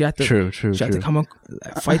struggles. She had to. She had to come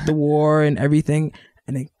fight the war and everything,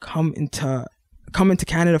 and then come into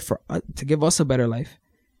Canada to give us a better life.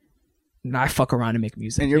 Now I fuck around and make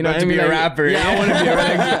music. And you're about to be a rapper. Yeah, I want to be a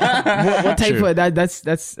rapper. What type of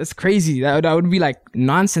that's crazy. That would be like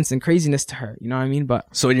nonsense and craziness to her. You know what I mean?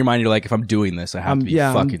 But So in your mind, you're like, if I'm doing this, I have to be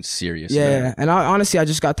fucking serious. Yeah. And honestly, I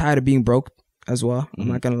just got tired of being broke as well. I'm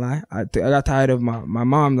not gonna lie. I got tired of my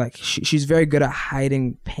mom. Like she's very good at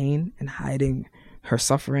hiding pain and hiding her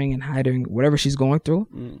suffering and hiding whatever she's going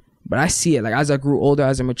through. But I see it. Like as I grew older,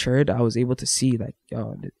 as I matured, I was able to see like,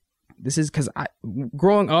 yo, this is because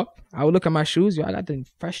growing up, I would look at my shoes. Yo, I got the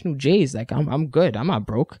fresh new J's. Like I'm good. I'm not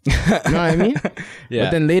broke. You know what I mean? Yeah.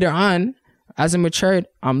 But then later on, as I matured,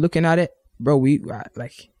 I'm looking at it, bro.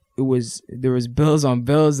 There was bills on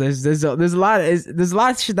bills. There's a lot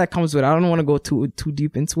of shit that comes with it. I don't want to go too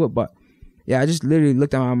deep into it, but yeah, I just literally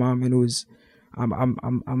looked at my mom and it was, I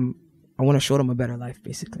want to show them a better life,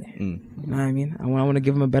 basically. You know what I mean? I want to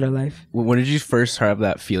give them a better life. When did you first have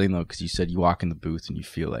that feeling though? Because you said you walk in the booth and you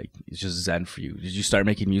feel like it's just zen for you. Did you start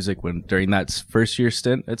making music during that first year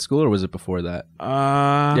stint at school, or was it before that?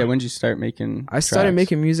 Yeah, when did you start making? I started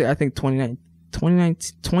making music. I think 2019.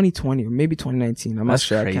 2020 or maybe 2019. I'm not That's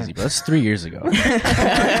sure. crazy, bro. That's 3 years ago.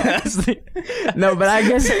 No, but I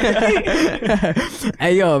guess.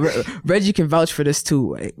 Hey, yo, Reggie can vouch for this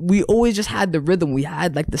too. We always just had the rhythm. We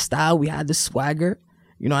had like the style. We had the swagger.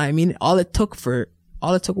 You know what I mean? All it took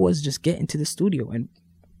was just get into the studio and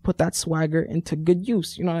put that swagger into good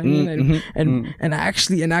use. You know what I mean? And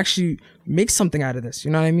actually make something out of this.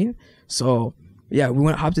 You know what I mean? So yeah,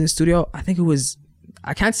 we hopped in the studio. I think it was.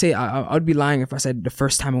 I can't say I would be lying if I said the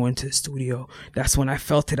first time I went to the studio, that's when I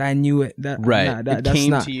felt it. I knew it. That Right. It that's came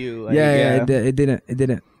not, to you. Like, yeah. It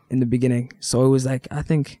didn't in the beginning. So it was like, I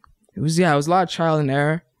think it was a lot of trial and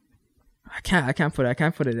error. I can't put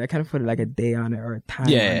it like a day on it or a time.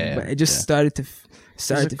 Yeah, on it, but it just started to It was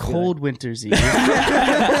a feel cold winter's eve.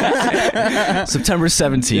 September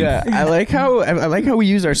 17th. Yeah, I like how we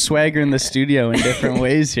use our swagger in the studio in different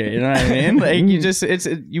ways here. You know what I mean? Like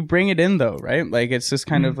you bring it in though, right? Like it's just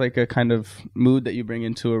kind of like a kind of mood that you bring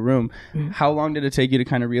into a room. How long did it take you to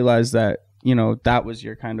kind of realize that, you know, that was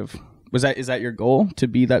your kind of, is that your goal, to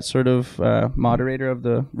be that sort of moderator of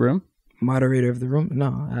the room? moderator of the room.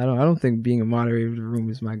 No, I don't think being a moderator of the room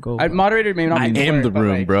is my goal. Moderator may not I be am word, the but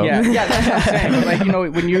room, like, bro. Yeah, that's what I'm saying. But like, you know,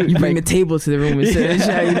 when you bring the table to the room and say,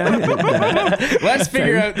 yeah, you know. let's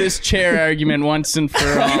figure out this chair argument once and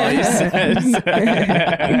for all, he says.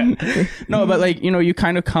 No, but like, you know, you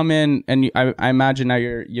kind of come in and I imagine now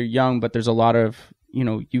you're young, but there's a lot of, you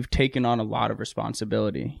know, you've taken on a lot of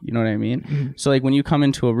responsibility. You know what I mean? Mm-hmm. So like when you come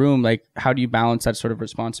into a room, like how do you balance that sort of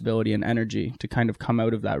responsibility and energy to kind of come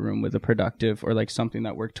out of that room with a productive or like something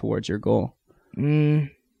that worked towards your goal? I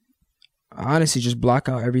honestly just block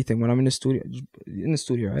out everything when I'm in the studio,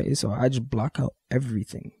 right? So I just block out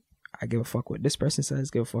everything. I give a fuck what this person says,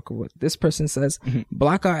 give a fuck what this person says,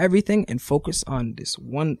 block out everything and focus on this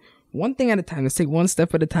one thing at a time. Let's take one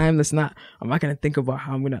step at a time. I'm not going to think about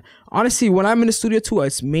how I'm going to, honestly, when I'm in the studio too,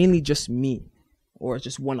 it's mainly just me or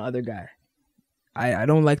just one other guy. I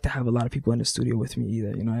don't like to have a lot of people in the studio with me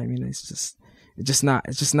either. You know what I mean? It's just not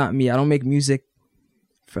me. I don't make music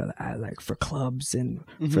for clubs and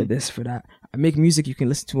for this, for that. I make music you can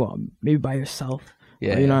listen to maybe by yourself.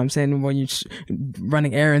 Yeah, you know what I'm saying? When you're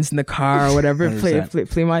running errands in the car or whatever, play my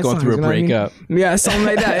songs. Going through a breakup. I mean? Yeah, something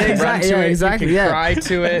like that. Exactly. Yeah, exactly. You can yeah. cry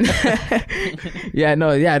to it. Yeah,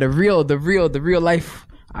 no, yeah, the real life.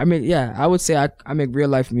 I mean, yeah, I would say I make real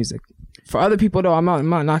life music. For other people though, I'm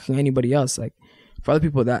not knocking anybody else. Like for other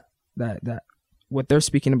people that what they're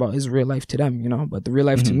speaking about is real life to them, you know. But the real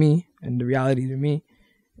life to me and the reality to me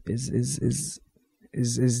is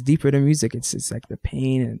deeper than music. It's like the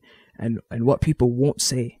pain and what people won't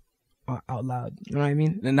say out loud. You know what I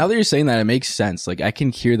mean? And now that you're saying that, it makes sense. Like I can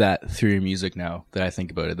hear that through your music now that I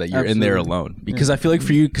think about it, that you're in there alone. Because I feel like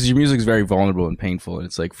for you, because your music is very vulnerable and painful, and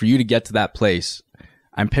it's like for you to get to that place,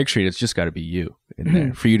 I'm picturing it's just got to be you in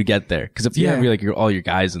there for you to get there. Because if you have like all your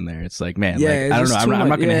guys in there, it's like, man, like, I don't know, I'm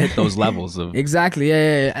not gonna hit those levels of exactly.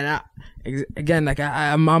 Yeah. And again, like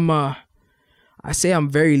I say I'm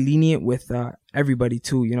very lenient with everybody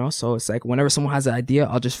too, you know. So it's like whenever someone has an idea,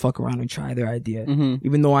 I'll just fuck around and try their idea,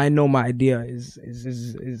 even though I know my idea is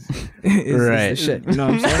the shit. You know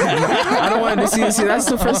what I'm saying? I don't want to see. That's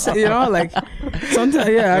the first, you know. Like sometimes,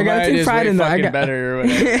 I gotta take pride in that. I got better or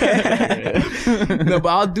whatever. No, but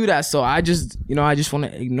I'll do that. So I just want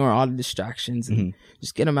to ignore all the distractions and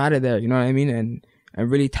just get them out of there. You know what I mean? And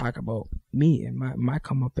really talk about me and my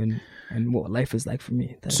come up and what life is like for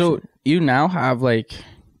me. So you now have like,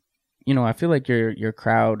 you know, I feel like your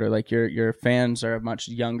crowd or like your fans are a much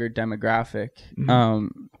younger demographic.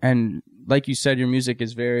 And like you said, your music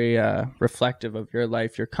is very reflective of your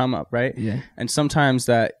life, your come up, right? Yeah. And sometimes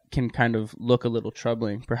that can kind of look a little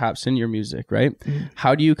troubling, perhaps in your music, right?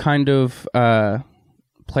 How do you kind of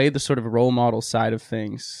play the sort of role model side of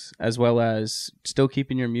things as well as still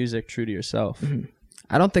keeping your music true to yourself?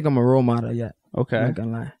 I don't think I'm a role model yet. Okay. I'm not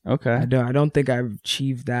gonna lie. Okay. I don't think I've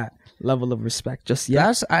achieved that level of respect just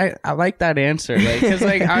yet. I like that answer. Like, cause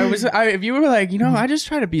like if you were like, you know, I just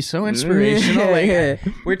try to be so inspirational. Like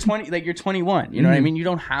we're 20, like you're 21. You know what I mean? You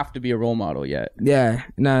don't have to be a role model yet. Yeah.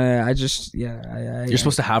 No. I just, you're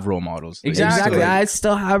supposed to have role models. Exactly. I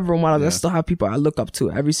still have role models. I still have people I look up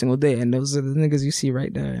to every single day, and those are the niggas you see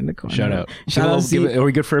right there in the corner. Shout out. Are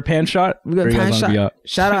we good for a pan shot? We got a pan shot.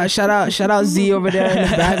 Shout out Z over there in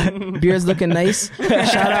the back. Beard's looking nice.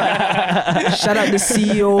 Shout out the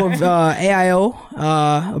CEO of AIO,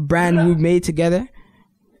 a brand we made together.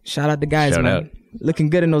 Shout out the guys, man.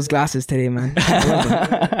 Looking good in those glasses today, man.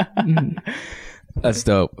 That's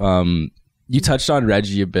dope. You touched on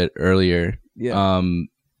Reggie a bit earlier. Yeah.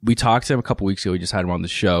 We talked to him a couple weeks ago. We just had him on the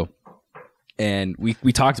show, and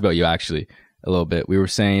we talked about you actually a little bit. We were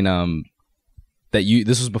saying that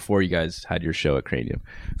this was before you guys had your show at Cranium.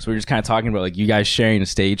 So we are just kind of talking about like you guys sharing a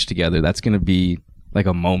stage together. That's going to be like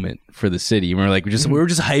a moment for the city. And we were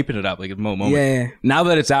just hyping it up like a moment. Yeah. Now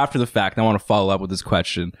that it's after the fact, I want to follow up with this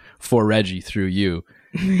question for Reggie through you.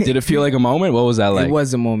 Did it feel like a moment? What was that like? It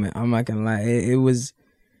was a moment. I'm not gonna lie. It was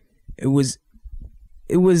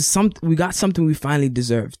something. We got something we finally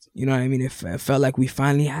deserved. You know what I mean? It felt like we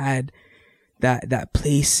finally had that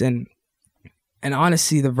place and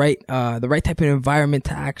honestly the right type of environment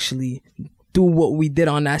to actually do what we did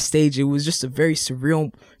on that stage. It was just a very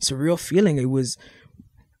surreal feeling. It was.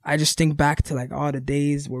 I just think back to like all the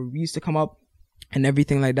days where we used to come up and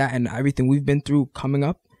everything like that, and everything we've been through coming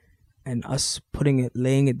up. And us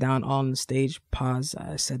laying it down on the stage. Pause.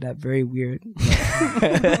 I said that very weird.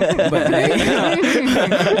 But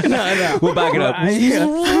no. We'll back it up. All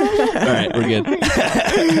right, we're good.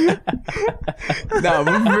 No.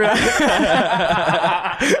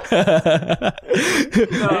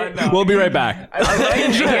 We'll be right back.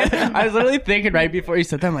 I was literally thinking right before you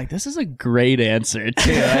said that, I'm like, this is a great answer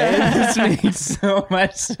too. This makes so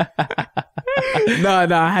much sense.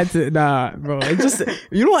 I had to. Bro. It just,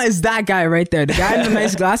 you know what? It's that guy right there. The guy in the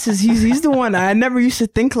nice glasses. He's the one. I never used to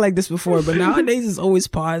think like this before, but nowadays it's always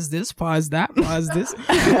pause this, pause that, pause this.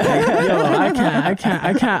 Like, yo, I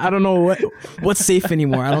can't. I don't know what's safe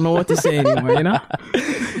anymore. I don't know what to say anymore. You know?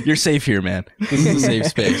 You're safe here, man. This is a safe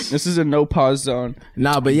space. This is a no pause zone.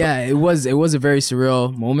 But yeah, it was a very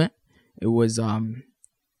surreal moment. It was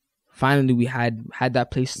finally we had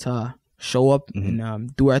that place to show up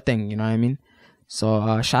and do our thing. You know what I mean?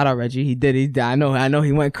 So shout out Reggie. He did. I know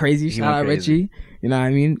he went crazy. Shout out Reggie. You know what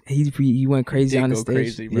I mean? He went crazy on the stage.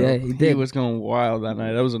 Crazy, bro. Yeah, he did. He was going wild that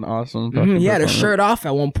night. That was an awesome. He had a shirt off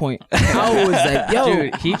at one point. I was like, yo,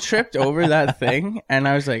 dude, he tripped over that thing, and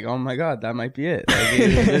I was like, oh my god, that might be it.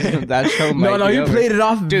 Like, that show might. No, be he over. played it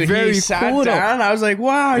off. Dude, very he sat cool down. though. I was like,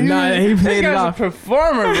 wow, He played it off. A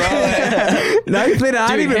performer, bro. No, he played it.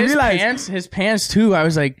 I didn't even realize. His pants too. I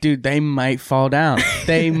was like, dude, they might fall down.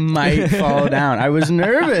 They might fall down. I was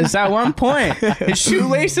nervous at one point. His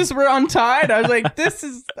shoelaces were untied. I was like, this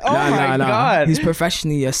is. Oh my god! He's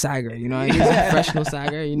professionally a sagger. You know, he's a professional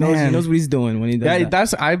sagger. He knows what he's doing when he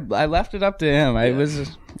does that. I left it up to him.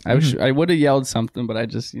 I would have yelled something, but I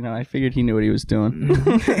just I figured he knew what he was doing.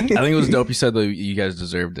 I think it was dope. You said that you guys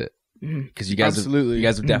deserved it because you guys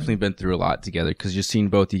have definitely been through a lot together. Because you've seen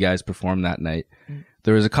both you guys perform that night.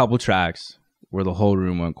 There was a couple tracks where the whole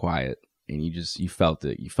room went quiet, and you felt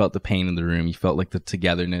it. You felt the pain in the room. You felt like the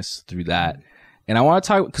togetherness through that. And I want to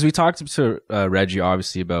talk, because we talked to Reggie,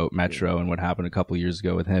 obviously, about Metro and what happened a couple years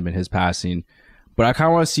ago with him and his passing. But I kind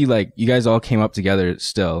of want to see, like, you guys all came up together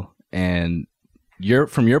still. And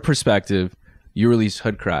from your perspective, you released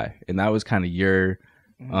Hood Cry. And that was kind of your...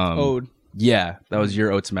 ode. Yeah, that was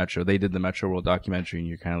your ode to Metro. They did the Metro World documentary, and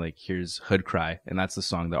you're kind of like, here's Hood Cry. And that's the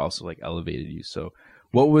song that also, like, elevated you. So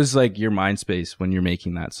what was, like, your mind space when you're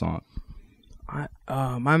making that song?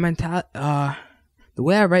 My mentality... the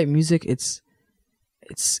way I write music, it's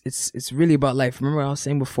really about life. Remember what I was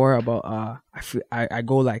saying before about I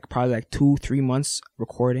go like probably like 2-3 months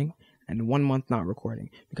recording and 1 month not recording,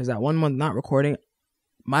 because that 1 month not recording,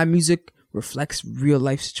 my music reflects real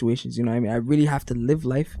life situations. You know what I mean? I really have to live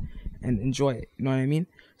life and enjoy it. You know what I mean?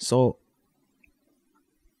 So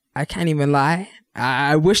I can't even lie.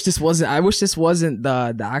 I wish this wasn't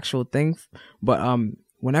the actual thing, but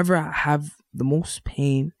whenever I have the most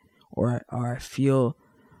pain or I feel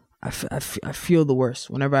the worst.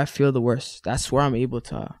 Whenever I feel the worst, that's where I'm able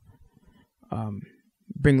to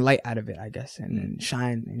bring light out of it, I guess, and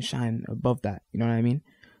shine above that. You know what I mean?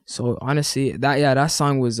 So honestly, that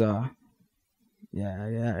song was yeah.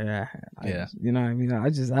 Yeah. You know what I mean? I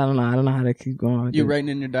don't know how to keep going. You're writing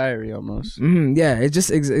in your diary almost. Yeah, it's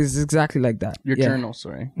exactly like that. Your journal,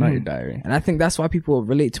 sorry, not your diary. And I think that's why people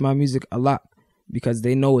relate to my music a lot, because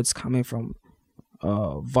they know it's coming from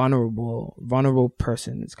vulnerable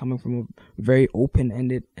person. It's coming from a very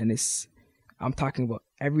open-ended, and I'm talking about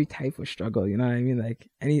every type of struggle. You know what I mean? Like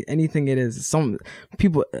anything it is. Some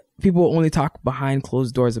people only talk behind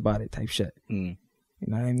closed doors about it type shit. You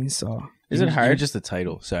know what I mean? So is it hard? Just the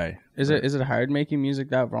title. Sorry. Is it hard making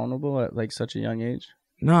music that vulnerable at like such a young age?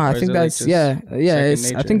 No, I think that's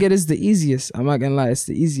I think it is the easiest. I'm not gonna lie, it's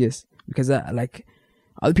the easiest, because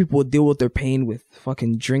other people deal with their pain with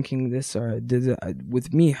fucking drinking this or did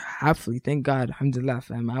with me. Happily, thank God, alhamdulillah,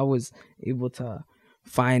 fam, I was able to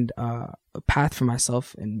find a path for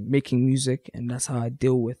myself in making music, and that's how I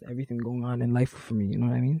deal with everything going on in life for me. You know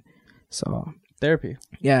what I mean? So therapy.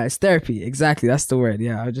 Yeah, it's therapy. Exactly, that's the word.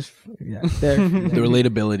 Yeah, therapy. The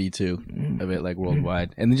relatability too of it, like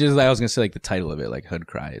worldwide, and just like I was gonna say, like the title of it, like Hood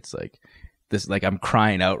Cry. It's like this, like I'm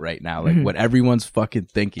crying out right now, like what everyone's fucking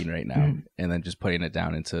thinking right now, and then just putting it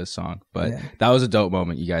down into a song. But that was a dope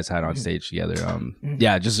moment you guys had on stage together.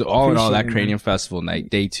 Yeah, just all in all, that Cranium Festival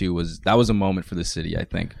night, day 2 was a moment for the city. I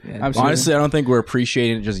think. Yeah, honestly, I don't think we're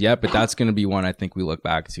appreciating it just yet, but that's gonna be one I think we look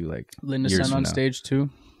back to like Lindeson on stage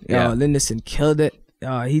too. Yeah, Lindeson killed it.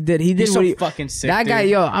 He did. He's what so fucking sick. That guy,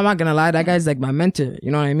 dude. I'm not gonna lie. That guy's like my mentor. You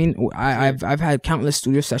know what I mean? I've had countless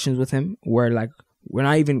studio sessions with him where like we're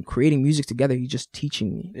not even creating music together. He's just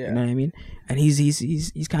teaching me. Yeah. You know what I mean? And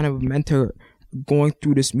he's kind of a mentor going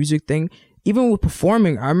through this music thing. Even with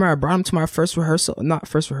performing, I remember I brought him to my first rehearsal. Not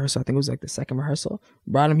first rehearsal. I think it was like the second rehearsal.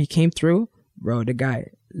 Brought him. He came through. Bro, the guy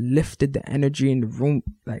lifted the energy in the room.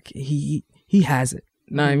 Like he has it.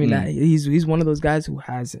 You know what I mean? That he's one of those guys who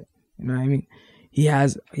has it. You know what I mean? He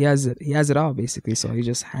has it all basically. So he's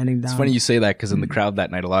just handing down. It's funny you say that because in the crowd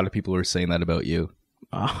that night, a lot of people were saying that about you.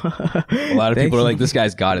 A lot of people are like, "This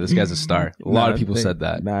guy's got it. This guy's a star." A lot of people said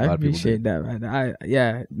that. Nah, I appreciate that. Man. I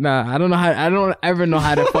don't know how. I don't ever know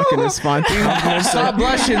how to fucking respond to you. Stop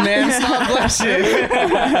blushing, man. Stop blushing. Who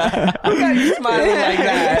got you smiling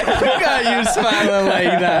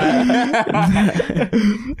like that?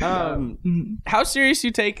 How serious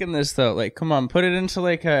you taking this though? Like, come on, put it into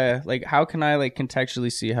like a like. How can I like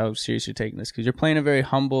contextually see how serious you're taking this? Because you're playing a very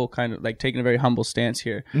humble kind of like taking a very humble stance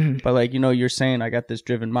here. But like you're saying, I got this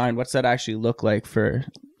driven mind. What's that actually look like for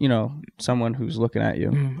someone who's looking at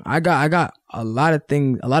you? I got a lot of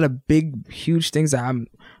things, a lot of big, huge things that I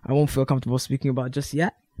won't feel comfortable speaking about just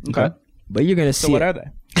yet. Okay, but you're gonna see. So what are they?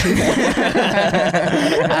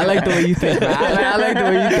 I like the way you think. I like the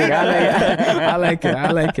way you think.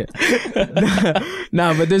 I like it.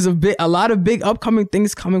 Nah, but there's a lot of big upcoming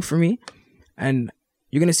things coming for me, and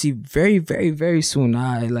you're gonna see very, very, very soon.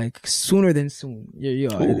 Like sooner than soon.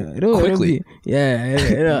 It'll quickly.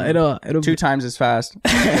 It'll 2 times as fast.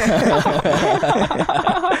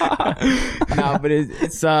 Nah, but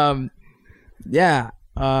it's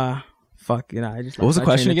fuck, I just what was the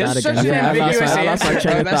question again? Such an ambiguous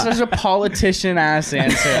answer. That's such a politician ass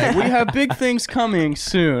answer. Like, we have big things coming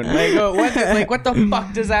soon. What the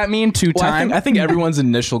fuck does that mean? 2 times? I think everyone's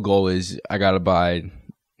initial goal is I gotta buy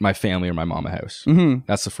my family or my mom a house.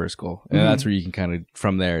 That's the first goal, and that's where you can kind of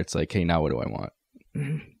from there. It's like, hey, now what do I want?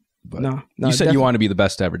 But no, you said you want to be the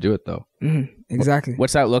best to ever do it, though. Exactly.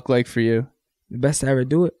 What's that look like for you? The best to ever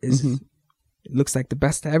do it is. It looks like the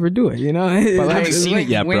best to ever do it, But I haven't seen it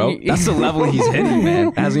yet, bro. That's the level he's hitting, man.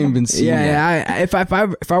 It hasn't even been seen yet. Yeah. If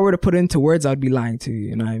I were to put it into words, I'd be lying to you.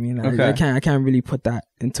 You know what I mean? Okay. I can't really put that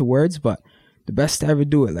into words, but the best to ever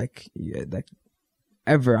do it, like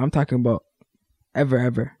ever. I'm talking about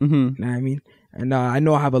ever. You know what I mean? And I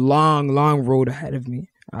know I have a long road ahead of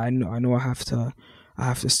me. I know I have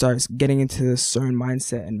to start getting into this certain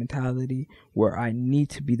mindset and mentality where I need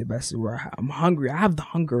to be the best, where I'm hungry. I have the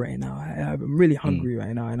hunger right now. I'm really hungry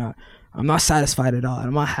right now. And I'm not satisfied at all.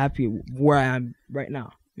 I'm not happy where I am right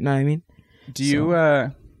now. You know what I mean? Do you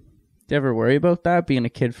ever worry about that, being a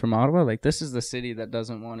kid from Ottawa? Like, this is the city that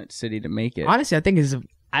doesn't want its city to make it. Honestly, I think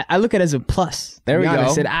I look at it as a plus. There we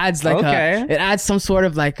go. It adds like it adds some sort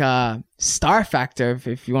of like a star factor,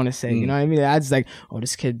 if you want to say. You know what I mean? It adds like, oh,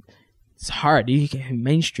 this kid, it's hard. He can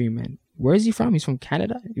mainstream, man. Where is he from? He's from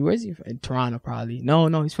Canada. Where is he from? Toronto, probably.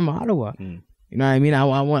 No, he's from Ottawa. You know what I mean? I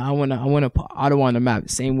want to put Ottawa on the map,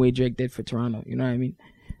 same way Drake did for Toronto. You know what I mean?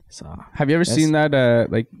 So, have you ever seen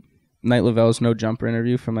that like Night Lavelle's No Jumper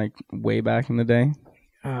interview from like way back in the day?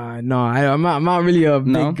 No, I'm not really a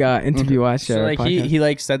big interview watcher. So like he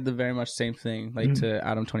like said the very much same thing like to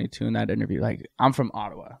Adam 22 in that interview. Like, I'm from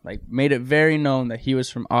Ottawa. Like, made it very known that he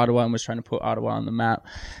was from Ottawa and was trying to put Ottawa on the map.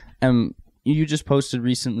 And you just posted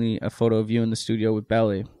recently a photo of you in the studio with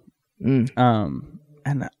Belly. And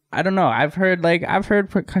I don't know. I've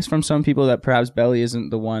heard from some people that perhaps Belly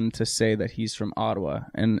isn't the one to say that he's from Ottawa,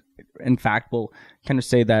 and in fact, will kind of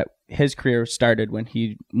say that his career started when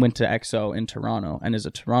he went to EXO in Toronto and is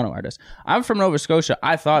a Toronto artist. I'm from Nova Scotia.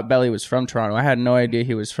 I thought Belly was from Toronto. I had no idea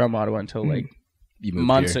he was from Ottawa until like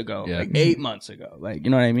months ago, like 8 months ago. Like,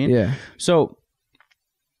 you know what I mean? Yeah. So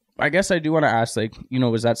I guess I do want to ask, like,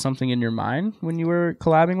 was that something in your mind when you were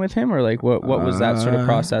collabing with him, or like what was that sort of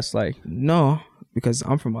process like? No, because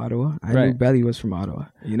I'm from Ottawa. I knew Belly was from Ottawa.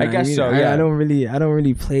 You know I guess what I mean? so. Yeah. I don't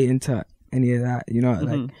really play into any of that. You know,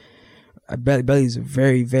 like Belly's a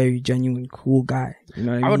very, very genuine, cool guy. You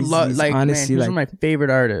know what I mean? I would love, like, honestly, man, he's one of my favorite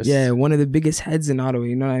artists. Yeah, one of the biggest heads in Ottawa.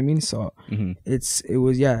 You know what I mean? So it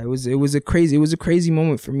was a crazy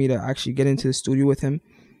moment for me to actually get into the studio with him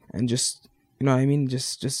and just. You know what I mean?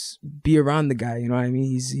 Just be around the guy. You know what I mean?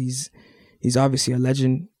 He's obviously a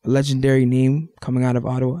legendary name coming out of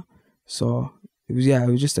Ottawa. So it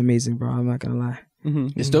was just amazing, bro. I'm not gonna lie.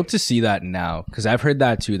 It's dope to see that now, because I've heard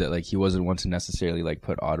that too, that like he wasn't one to necessarily like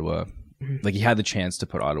put Ottawa, like he had the chance to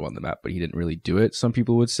put Ottawa on the map, but he didn't really do it, some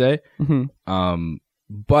people would say.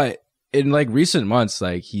 But in like recent months,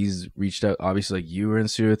 like he's reached out. Obviously, like you were in the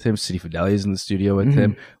studio with him, City Fideli's in the studio with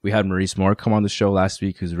him. We had Maurice Moore come on the show last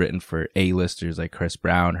week, who's written for A-listers like Chris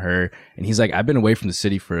Brown, her, and he's like, I've been away from the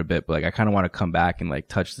city for a bit, but like I kind of want to come back and like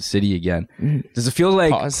touch the city again. Does it feel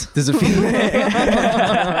like? Does it feel? See,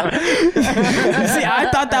 I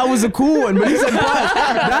thought that was a cool one, but he said, "Pause."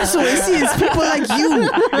 That's what I see. It's people like you.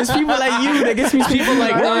 It's people like you that gets me people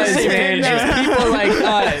like us, man. It's people like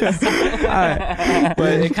us.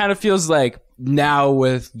 But it kind of feels like now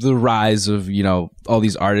with the rise of, you know, all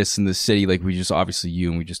these artists in the city, like we just obviously you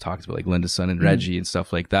and we just talked about like Linda Sun and Reggie and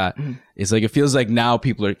stuff like that. It's like it feels like now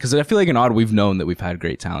people are, because I feel like in Ottawa we've known that we've had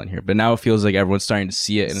great talent here, but now it feels like everyone's starting to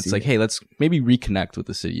see it, and it's like, hey, let's maybe reconnect with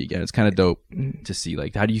the city again. It's kind of dope to see.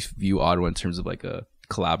 Like, how do you view Ottawa in terms of like a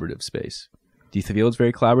collaborative space? Do you feel it's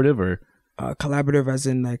very collaborative, or collaborative as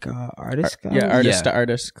in like artist? Artist to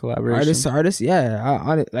artist collaboration. Artist to artist,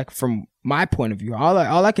 yeah. Like from my point of view, all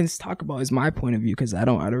I can talk about is my point of view, because I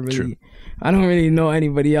don't really know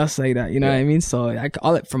anybody else like that. You know what I mean? So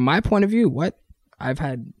from my point of view, what I've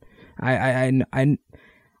had, I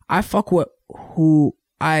fuck with who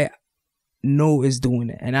I know is doing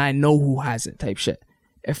it, and I know who has it, type shit.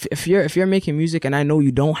 If you're making music and I know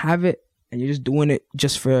you don't have it, and you're just doing it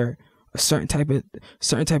just for a certain type of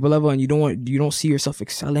level, and you don't see yourself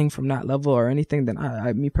excelling from that level or anything, then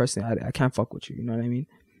me personally, I can't fuck with you. You know what I mean?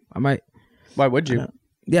 I might. Why would you?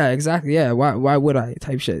 Yeah, exactly. Yeah, why would I?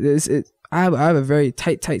 Type shit. I have a very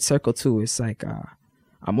tight circle too. It's like I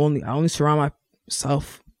only surround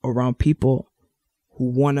myself around people who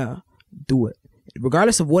wanna do it,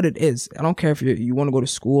 regardless of what it is. I don't care if you want to go to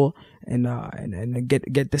school and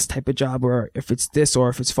get this type of job, or if it's this, or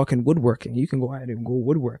if it's fucking woodworking. You can go ahead and go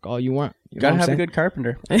woodwork all you want. You gotta have a good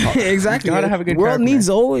carpenter. Exactly. Gotta have a good world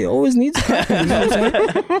carpenter. always needs a carpenter. You know what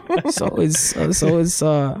I'm saying? So it's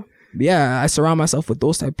I surround myself with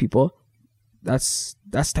those type of people. That's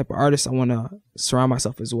the type of artist I want to surround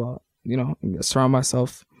myself as well. You know, surround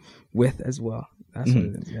myself with as well. That's what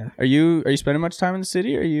it is. Yeah. Are you spending much time in the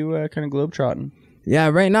city? Or are you kind of globetrotting? Yeah,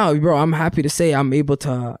 right now, bro, I'm happy to say I'm able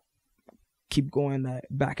to keep going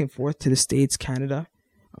back and forth to the States, Canada.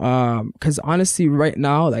 Because honestly, right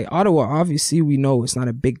now, like Ottawa, obviously we know it's not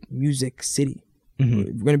a big music city.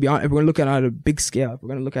 We're gonna look at it on a big scale. We're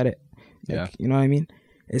gonna look at it, like, you know what I mean?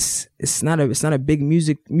 It's not a big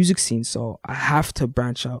music scene. So I have to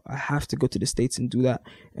branch out. I have to go to the States and do that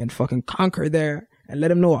and fucking conquer there and let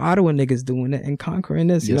them know Ottawa niggas doing it and conquering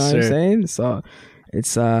this. You know what I'm saying? So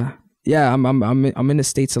it's yeah, I'm in the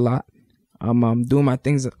States a lot. I'm doing my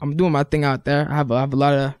things. I'm doing my thing out there. I have a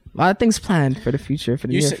lot of things planned for the future, for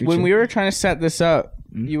the near future. When we were trying to set this up,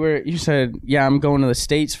 you said, yeah, I'm going to the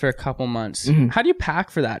States for a couple months. How do you pack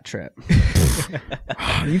for that trip?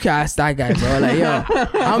 You can ask that guy, bro. Like, yo,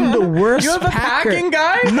 I'm the worst. You have a packer. packing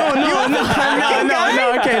guy? No.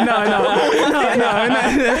 Okay, no.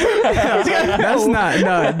 That's not.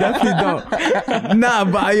 No, definitely don't. Nah,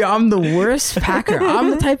 but yo, I'm the worst packer.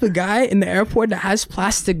 I'm the type of guy in the airport that has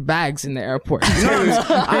plastic bags in the airport. You know what I'm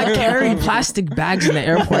saying? I carry plastic bags in the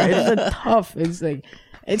airport. It's tough. It's like.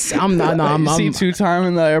 I'm not. No, I'm. See TwoTiime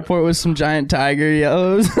in the airport with some giant tiger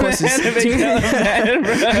yellows. Man, I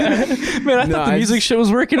thought the music shit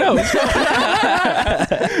was working out.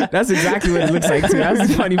 That's exactly what it looks like too. That's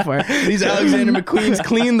the funny part. These Alexander McQueen's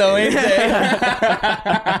clean though, ain't they?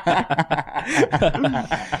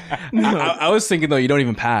 I was thinking though, you don't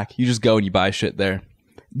even pack. You just go and you buy shit there.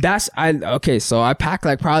 Okay. So I pack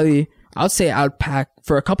like probably. I would say I'd pack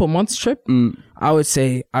for a couple months trip. I would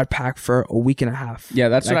say I'd pack for a week and a half. Yeah,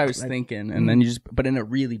 that's what I was thinking. And then you just, but in a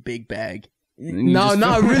really big bag. No,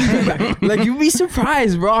 not really big bag. Like, you'd be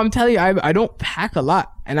surprised, bro. I'm telling you, I don't pack a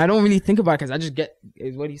lot. And I don't really think about it because I just get,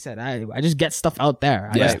 is what he said. I just get stuff out there.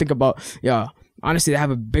 I just think about, honestly, they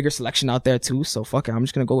have a bigger selection out there too. So fuck it. I'm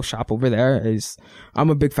just going to go shop over there. I'm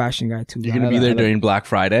a big fashion guy too. You're going to be there during Black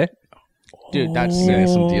Friday? Dude, that's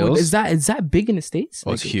some deals. Is that big in the States?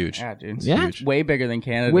 Oh, it's huge. Yeah, dude. It's huge. Way bigger than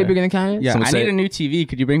Canada. Way bigger than Canada? Yeah, I need a new TV.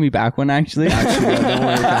 Could you bring me back one, actually? Actually, don't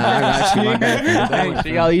worry, fam. I got you, my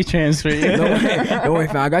guy. I'll e-transfer you. Don't worry,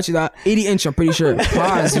 fam. I got you that 80-inch, I'm pretty sure.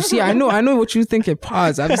 Pause. You see, I know what you're thinking.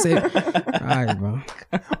 Pause. I have to say, all right, bro.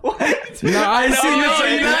 What? No, I see.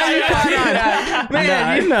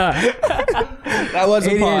 Man, you know. That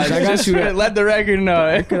wasn't pause. I got you. Let the record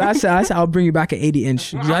know. I said I'll bring you back an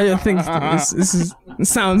 80-inch. I think it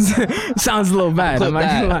sounds a little bad.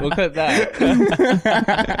 We'll clip that.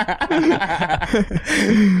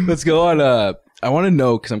 Let's go on. I want to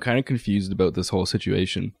know because I'm kind of confused about this whole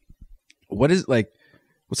situation. What's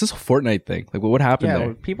this Fortnite thing? Like, what happened Yeah, there?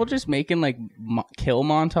 were people just making like kill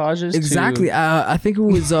montages. Exactly. I think it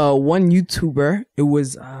was one YouTuber. It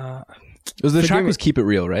was It was the forgive track me. was Keep It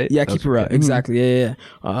Real, right? yeah, That keep was- it real. okay. Exactly. Yeah.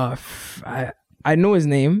 I know his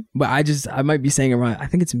name, but I might be saying it wrong. I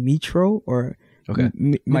think it's Mitro or Okay.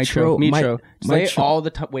 Mitro. Say Mitro. all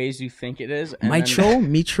the ways you think it is. And then-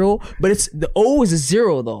 Mitro, but it's the O is a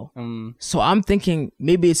 0 though. So I'm thinking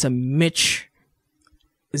maybe it's a Mitch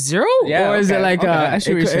 0, Yeah, or is it okay, like okay, I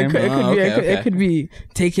see what you're saying. it could be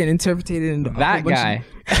taken interpreted into a that whole bunch guy.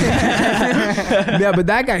 yeah, but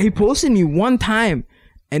that guy, he posted me one time,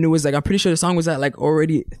 and it was like, I'm pretty sure the song was at like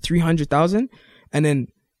already 300,000, and then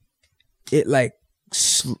it like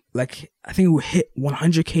I think it would hit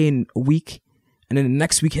 100K in a week, and then the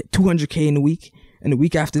next week hit 200K in a week, and the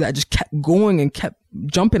week after that just kept going and kept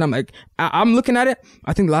jumping. I'm like, I'm looking at it.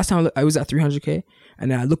 I think the last time I was at 300K, and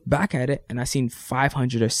then I looked back at it and I seen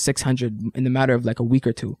 500 or 600 in the matter of like a week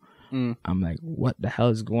or two. I'm like, what the hell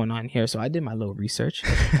is going on here? So I did my little research,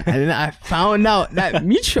 and then I found out that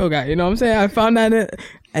Micho guy, you know what I'm saying? I found that,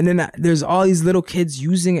 and then there's all these little kids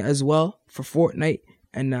using it as well for Fortnite,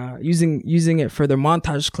 and using it for their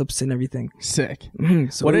montage clips and everything. Sick.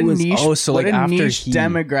 So What it a was, niche! so, what like, a after niche he-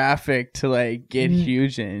 demographic to like get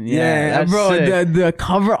huge in. yeah, that's bro. sick. The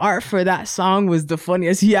cover art for that song was the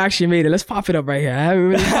funniest. He actually made it. Let's pop it up right here. I haven't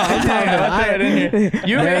really popped it.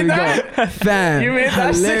 You There made we that? go. Fam, You made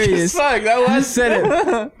that sick as hilarious. fuck. That I was said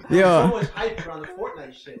it. Yo, much hype around the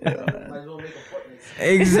Fortnite shit. Might as well make a Fortnite.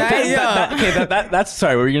 exactly. Yo. That's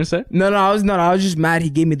sorry. What were you gonna say? No, I was just mad. He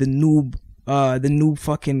gave me the noob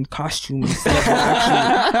fucking costume instead of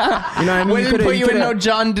actually. You know what I mean? We didn't put you in no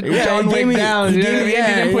John he Wick gave me- down. he You know gave what I me- mean?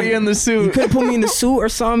 He didn't put you in the He suit. could have put me in the suit or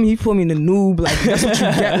something. He put me in the noob. Like, that's what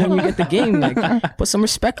you get when you get the game. Like, put some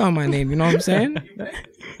respect on my name. You know what I'm saying?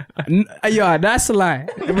 Yo, that's a lie.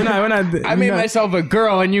 I made myself a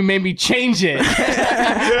girl and you made me change it.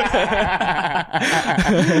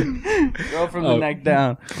 Girl from the neck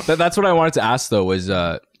down. That's what I wanted to ask though.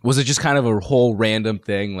 Was it just kind of a whole random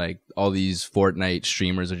thing? Like all these Fortnite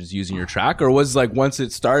streamers are just using your track, or was like once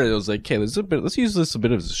it started, it was like, okay, let's use this a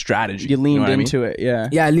bit of a strategy. You leaned know what I mean? into it, yeah.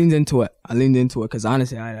 Yeah, I leaned into it because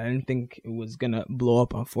honestly, I didn't think it was gonna blow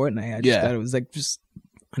up on Fortnite. I just thought it was like just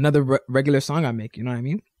another regular song I make. You know what I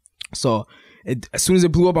mean? So as soon as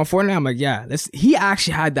it blew up on Fortnite, I'm like, yeah, he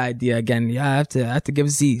actually had the idea again. Yeah, I have to give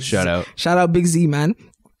Z. Shout out Big Z, man.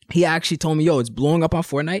 He actually told me, yo, it's blowing up on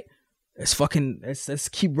Fortnite. Let's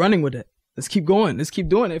keep running with it. Let's keep going. Let's keep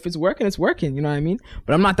doing it. If it's working, it's working. You know what I mean?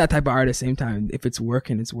 But I'm not that type of artist. Same time, if it's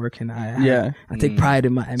working, it's working. I take pride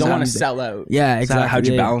in my. Don't want to sell out. Yeah, exactly. How'd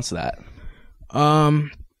you Yeah. balance that?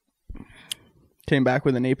 Came back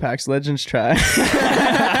with an Apex Legends track.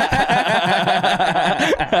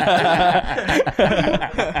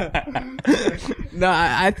 No,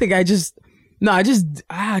 I think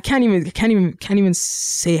I can't even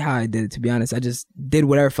say how I did it, to be honest. I just did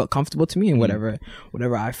whatever felt comfortable to me and whatever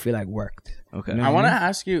I feel like worked. Okay. You know I what want to mean?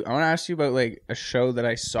 ask you about like a show that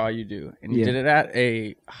I saw you do, and you Yeah. did it at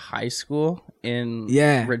a high school in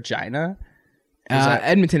Yeah. Regina. Is that-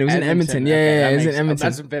 Edmonton. It was in Edmonton. Okay, Yeah, that it was in makes- Edmonton.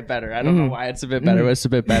 That's a bit better. I don't know why it's a bit better, but it's a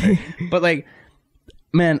bit better. But like,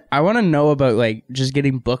 man, I want to know about like just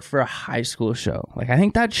getting booked for a high school show. Like, I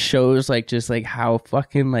think that shows like just like how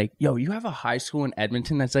fucking like, yo, you have a high school in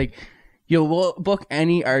Edmonton that's like, yo, we'll book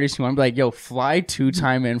any artist you want. Be like, yo, fly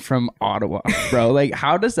TwoTiime in from Ottawa, bro. Like,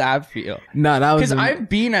 how does that feel? No, that was Because I've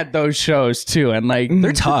been at those shows too, and like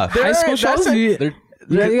They're tough. high school that's shows. a-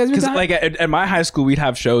 Yeah, you guys been Because to- like at my high school, we'd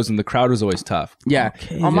have shows and the crowd was always tough. yeah.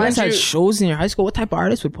 Okay, On you my guys had shoot- shows in your high school. What type of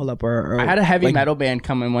artists would pull up? Or I had a heavy like, metal band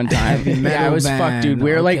come in one time. Heavy Yeah, it metal was fucked, dude. band,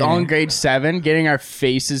 We were like okay. on grade 7 getting our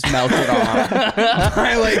faces melted off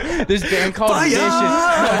by like this band called Vicious.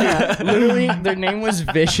 No, dude, literally, their name was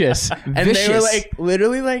Vicious. And they were Vicious. like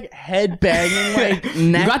literally like head banging like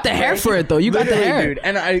neck. You got the hair for it though. You got the Literally, hair, dude.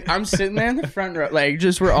 And I'm sitting there in the front row, like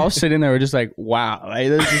just we're all sitting there, we're just like, wow, like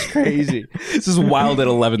this is crazy. This is wild at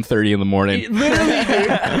 11:30 in the morning. Literally,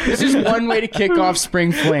 dude. This is one way to kick off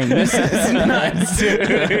spring fling. This is nuts, dude.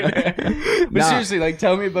 But Nah. seriously, like,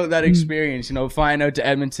 tell me about that experience. You know, flying out to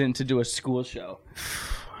Edmonton to do a school show.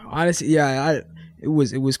 Honestly, yeah, it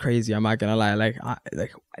was crazy. I'm not gonna lie. Like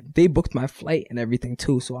they booked my flight and everything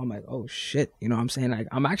too. So I'm like, oh shit, you know what I'm saying? Like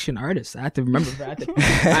I'm actually an artist. I had to remember. I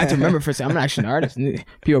had to remember first. I'm actually an artist. And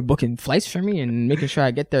people are booking flights for me and making sure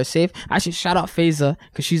I get there safe. Actually, shout out Faiza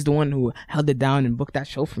because she's the one who held it down and booked that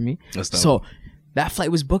show for me. That's dope. So that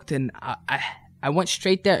flight was booked and I went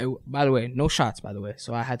straight there. By the way, no shots. By the way,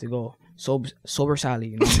 so I had to go sober Sally.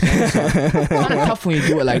 You know what I'm saying? So, it's kind of tough when you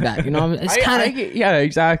do it like that. You know, it's kind of yeah,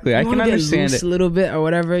 exactly. I can understand it a little bit or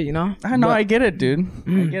whatever. You know. I know. I get it, dude.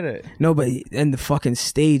 I get it. No, but in the fucking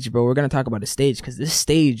stage, bro. We're gonna talk about the stage because this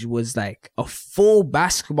stage was like a full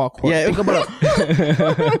basketball court. Yeah. Think about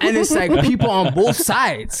it. And it's like people on both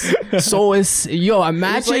sides. So it's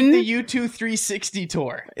imagine It's like the U2 360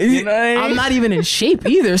 tour. You know what I mean? I'm not even in shape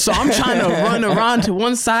either, so I'm trying to run around to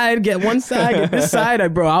one side, get this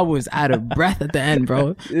side. Bro, I was out of breath at the end,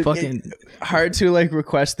 bro. Fucking hard to like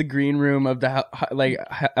request the green room of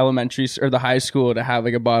the elementary or the high school to have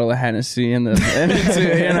like a bottle of Hennessy in the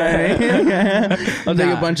you know what I mean? I'll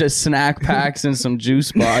take a bunch of snack packs and some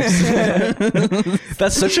juice box.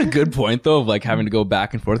 That's such a good point though, of like having to go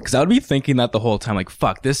back and forth, because I would be thinking that the whole time, like,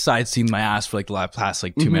 fuck, this side's seen my ass for like the past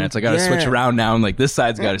like 2 minutes. I gotta switch around now, and like this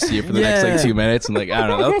side's gotta see it for the next like 2 minutes, and like I don't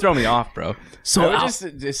know, that'll throw me off, bro. So I was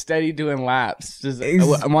just steady doing laps, just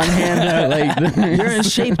one hand like you're in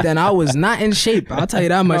shape. Then I was not in shape. I'll tell you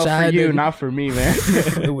that much. No, for you, not for me,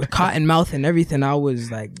 man. With cotton mouth and everything, I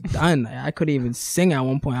was like done. I couldn't even sing at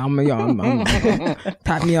one point. I'm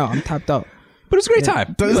tap me out. I'm tapped out. But it's a great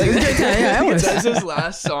time. Yeah, it was. That's his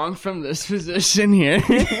last song from this position here.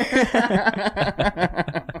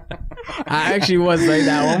 I actually was like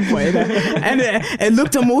that at one point, and it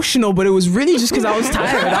looked emotional, but it was really just because I was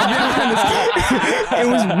tired. I'll be honest. It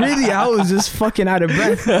was really, I was just fucking out of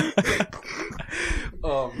breath.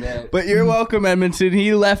 Oh man! But you're welcome, Edmonton.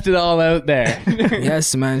 He left it all out there.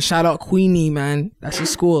 Yes, man. Shout out Queenie, man. That's a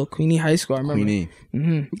school, Queenie High School. I remember. Queenie,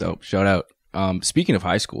 dope. Shout out. Speaking of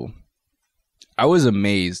high school, I was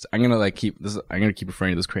amazed. I'm gonna keep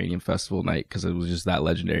referring to this Cranium Festival night because it was just that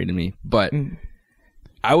legendary to me. But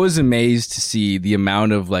I was amazed to see the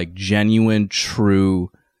amount of like genuine,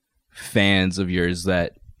 true fans of yours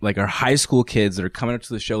that like are high school kids that are coming up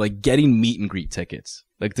to the show, like getting meet and greet tickets,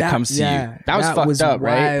 like to come see you. That was fucked up,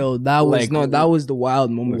 wild. right? That was the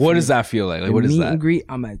wild moment. What does that feel like? Like, what is meet that? And greet.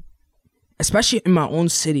 I'm like, especially in my own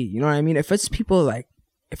city. You know what I mean? If it's people like,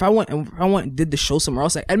 if I went and did the show somewhere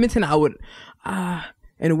else, like Edmonton, I would,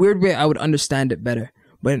 in a weird way, I would understand it better.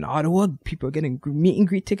 But in Ottawa, people are getting meet and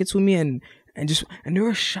greet tickets with me, and they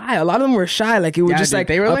were shy. A lot of them were shy. Like it was just like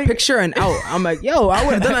they were a picture and out. I'm like, yo, I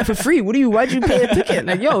would have done that for free. Why'd you pay a ticket?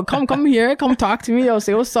 Like, yo, come here, come talk to me. Yo,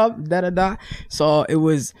 say what's up, da. So it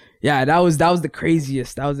was, that was the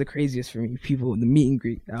craziest. That was the craziest for me. People, the meet and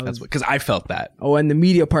greet. That's because I felt that. Oh, and the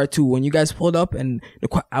media part too. When you guys pulled up and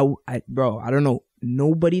bro, I don't know.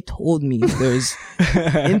 Nobody told me there's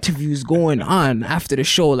interviews going on after the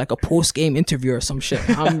show, like a post-game interview or some shit.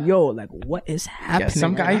 Like, what is happening? Yeah,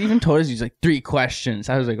 some guy even told us he's like 3 questions.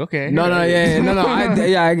 I was like, okay. No.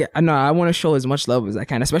 I want to show as much love as I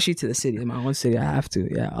can, especially to the city, in my own city. I have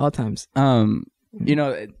to, all times. You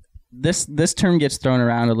know, this term gets thrown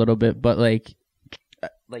around a little bit, but like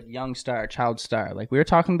young star, child star. Like we were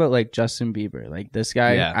talking about like Justin Bieber, like this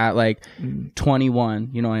guy at like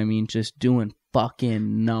 21. You know what I mean? Just doing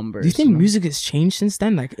fucking numbers. Do you think music has changed since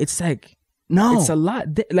then? Like it's like it's a lot.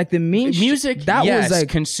 Like the main music that was like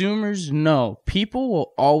consumers. No, people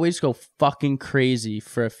will always go fucking crazy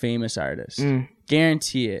for a famous artist.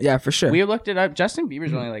 Guarantee it. Yeah, for sure. We looked it up. Justin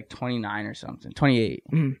Bieber's only like 29 or something, 28.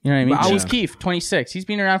 You know what I mean? Chief Keef, 26. He's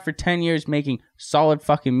been around for 10 years making solid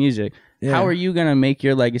fucking music. Yeah. How are you gonna make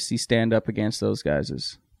your legacy stand up against those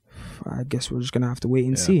guys'? I guess we're just gonna have to wait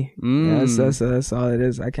and see. That's all it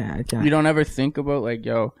is. I can't. You don't ever think about like,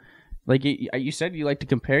 yo, like you said you like to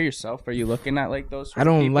compare yourself. Are you looking at like those? I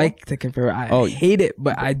don't like to compare. I hate it,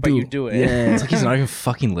 but I do. But you do it. Yeah. It's like he's not even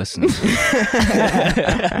fucking listening.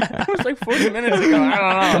 It was like 40 minutes ago. I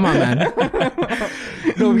don't know. Come on, man.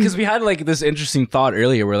 No, because we had like this interesting thought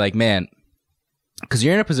earlier. We're like, man, because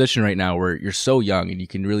you're in a position right now where you're so young and you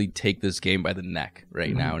can really take this game by the neck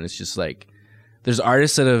right now, and it's just like. There's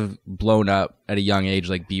artists that have blown up at a young age,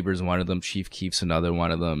 like Bieber's one of them, Chief Keef's another one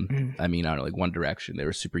of them. I mean, I don't know, like One Direction, they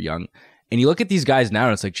were super young. And you look at these guys now,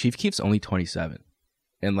 and it's like Chief Keef's only 27.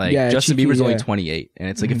 And like Justin Bieber's only 28. And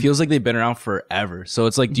it's like, it feels like they've been around forever. So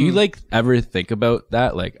it's like, do you like ever think about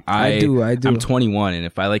that? Like I do. I'm 21. And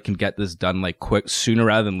if I like can get this done like quick, sooner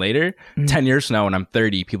rather than later, 10 years from now when I'm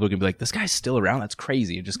 30, people are going to be like, this guy's still around. That's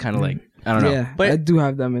crazy. And just kind of like, I don't know. Yeah, but I do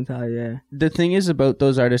have that mentality, yeah. The thing is about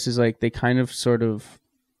those artists is like they kind of sort of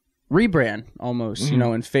rebrand almost, you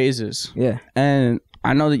know, in phases. Yeah. And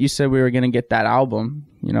I know that you said we were going to get that album,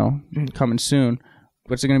 you know, coming soon.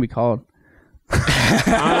 What's it going to be called?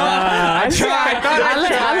 I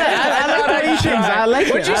like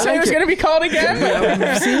it. What'd you say it was going to be called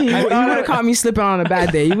again? See, you would have caught me slipping on a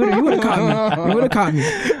bad day. You would have caught me. You would have caught me.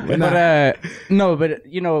 But no, but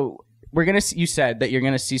you know, we're gonna see, you said that you're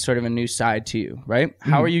gonna see sort of a new side to you, right?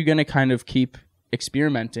 How are you gonna kind of keep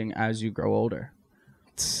experimenting as you grow older?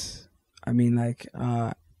 I mean, like,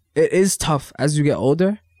 it is tough as you get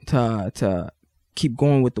older to keep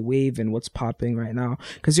going with the wave and what's popping right now.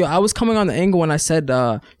 Cause I was coming on the angle when I said,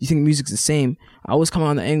 you think music's the same. I was coming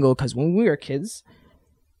on the angle cause when we were kids,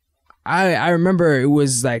 I remember it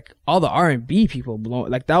was like all the R&B people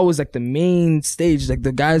blowing, like that was like the main stage, like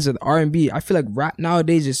the guys of the R&B. I feel like rap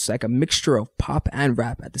nowadays is like a mixture of pop and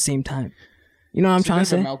rap at the same time. You know what I'm trying to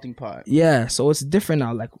say? A melting pot. Yeah, so it's different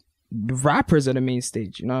now. Like the rappers are the main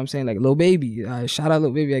stage. You know what I'm saying? Like Lil Baby, shout out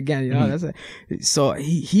Lil Baby again. You know that's so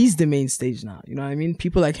he's the main stage now. You know what I mean?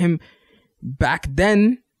 People like him back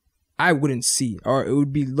then, I wouldn't see, or it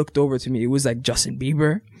would be looked over to me. It was like Justin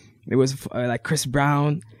Bieber. It was like Chris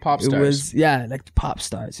Brown. Pop stars. It was, yeah, like the pop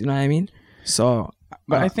stars. You know what I mean? So,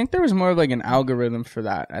 but I think there was more of like an algorithm for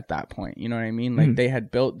that at that point. You know what I mean? Like they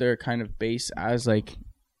had built their kind of base as like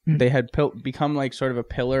they had become like sort of a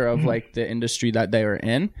pillar of like the industry that they were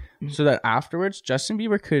in, so that afterwards Justin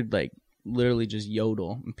Bieber could like literally just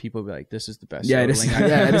yodel and people would be like, this is the best yodeling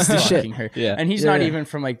this is the shit. Heard. Yeah. And he's not even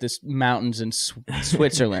from like this mountains in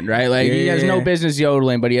Switzerland, right? Like he has no business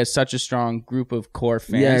yodeling, but he has such a strong group of core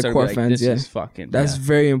fans. Yeah, core like, fans. This is fucking. That's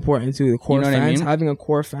very important too. The core fans, I mean? having a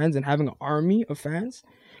core fans and having an army of fans.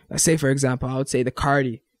 Let's say, for example, I would say the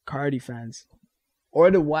Cardi fans,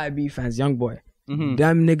 or the YB fans, Young Boy.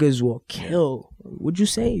 Them niggas will kill. What'd you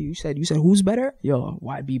say? You said who's better? Yo,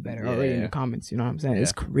 YB better already in the comments. You know what I'm saying?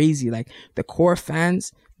 It's crazy. Like the core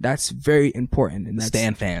fans, that's very important. And that's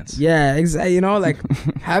Stan fans. Yeah, exactly. You know, like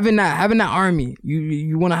having that army.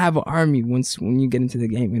 You want to have an army when you get into the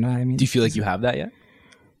game. You know what I mean? Do you feel like you have that yet?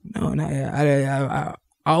 No, not yet. I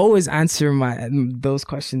always answer those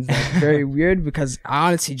questions like very weird because I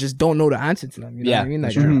honestly just don't know the answer to them. You know what I mean?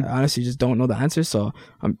 Like I honestly just don't know the answer. So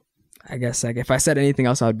I guess like if I said anything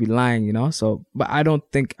else, I would be lying, you know. So, but I don't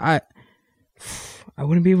think I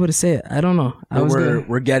wouldn't be able to say it. I don't know.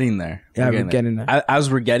 We're getting there. Yeah, we're getting there.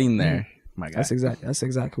 As we're getting there, my God. That's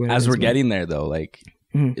exactly what. As we're getting there, though, like,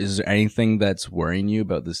 is there anything that's worrying you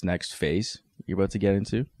about this next phase you're about to get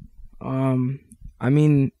into? I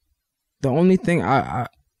mean, the only thing I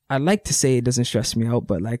like to say it doesn't stress me out,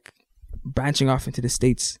 but like branching off into the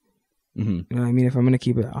States. You know what I mean? If I'm gonna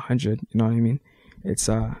keep it 100, you know what I mean? It's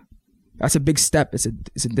that's a big step. It's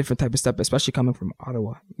a different type of step, especially coming from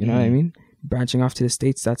Ottawa. You know what I mean? Branching off to the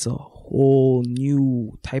States, that's a whole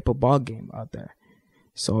new type of ball game out there.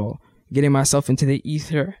 So getting myself into the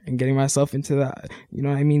ether and getting myself into that, you know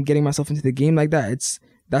what I mean? Getting myself into the game like that,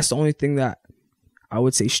 that's the only thing that I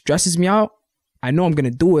would say stresses me out. I know I'm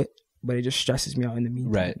gonna do it, but it just stresses me out in the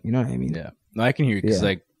meantime. Right. You know what I mean? Yeah. No, I can hear you because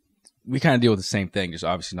like we kind of deal with the same thing, just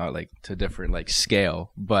obviously not like to different like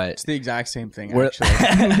scale, but it's the exact same thing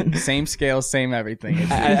actually. Same scale, same everything.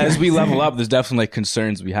 As we level up, there's definitely like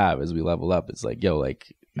concerns we have as we level up. It's like, yo,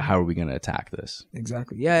 like how are we gonna attack this?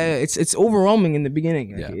 Exactly. Yeah, it's overwhelming in the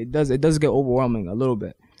beginning. Like, it does get overwhelming a little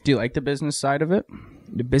bit. Do you like the business side of it?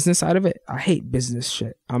 The business side of it, I hate business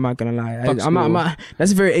shit. I'm not gonna lie. I'm not.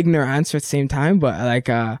 That's a very ignorant answer at the same time, but like,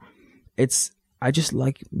 I just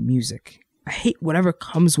like music. I hate whatever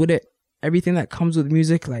comes with it. Everything that comes with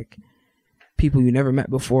music, like people you never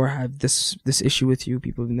met before have this issue with you.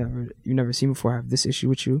 People you never seen before have this issue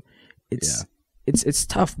with you. It's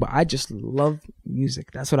tough, but I just love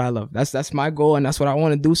music. That's what I love. That's my goal, and that's what I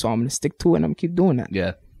want to do. So I'm gonna stick to it, and I'm gonna keep doing that.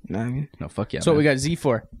 Yeah. You know what I mean? No, fuck yeah. So man. we got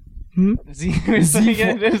Z4.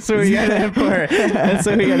 Z4. That's what we got him for. That's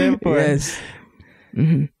what we got him for. Yes.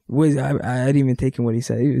 Wait, I hadn't even taken what he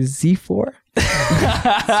said. It was Z4.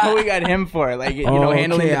 That's what we got him for. Like, handling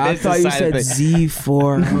the business I thought you side said of it.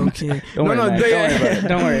 Z4. Okay. Don't worry about it.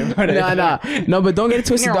 Don't worry about it. No, but don't get it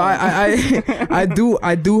twisted. Though.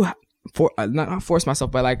 I do not force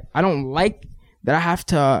myself, but like I don't like that I have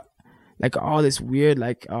to like all this weird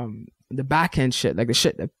like the back end shit, like the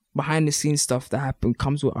shit that behind the scenes stuff that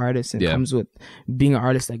comes with artists and comes with being an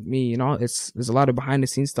artist like me. You know, there's a lot of behind the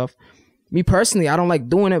scenes stuff. Me personally, I don't like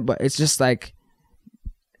doing it, but it's just like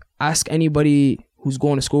ask anybody who's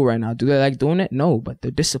going to school right now, do they like doing it? No, but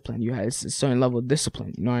they're disciplined. It's a certain level of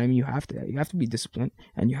discipline. You know what I mean? You have to be disciplined,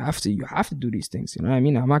 and you have to do these things. You know what I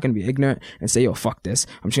mean? I'm not gonna be ignorant and say, yo, fuck this.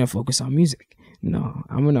 I'm just gonna focus on music. No,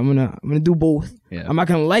 I'm gonna do both. Yeah. I'm not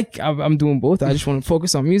gonna I'm doing both. I just want to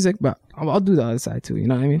focus on music, but I'll do the other side too. You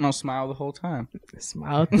know what I mean? I'll smile the whole time.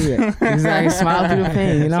 Smile through it. Exactly. Smile through the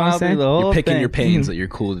pain. You know what I'm saying? You're picking your pains that you're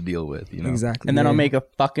cool to deal with. You know? Exactly. And then I'll make a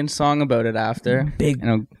fucking song about it after. Big.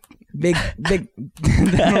 And Big Then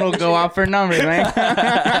we'll go out for numbers, man.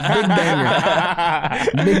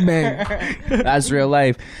 big banger. That's real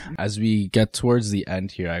life. As we get towards the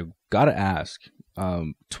end here, I gotta ask.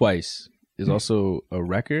 Twice is also a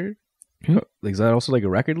record. Like, is that also like a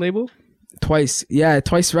record label? Twice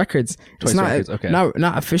Records. Twice It's not Records, okay.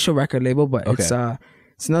 not official record label, but Okay.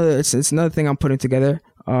 it's another thing I'm putting together.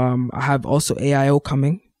 I have also AIO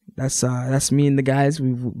coming. That's me and the guys.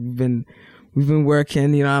 We've been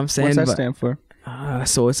working. You know what I'm saying? What's that But, stand for?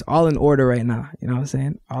 so it's all in order right now. You know what I'm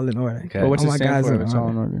saying? All in order. Okay. But what's All it my stand guys for? are It's on all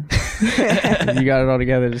it. in order. You got it all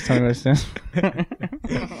together. Just tell me what it stands for.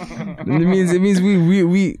 It means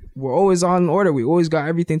we're always on order. We always got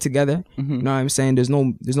everything together. You know what I'm saying? There's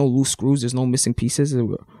no loose screws. There's no missing pieces.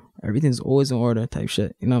 Everything's always in order type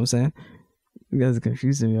shit. You know what I'm saying? You guys are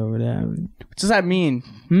confusing me over there. What does that mean?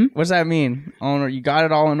 What does that mean? Oh, you got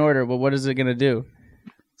it all in order, but what is it gonna do?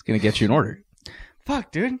 It's gonna get you in order.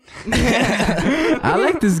 Fuck, dude. I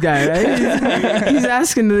like this guy, right? He's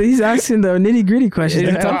asking the nitty gritty questions.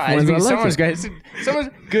 The tough ones. I like someone's it. guys. Someone's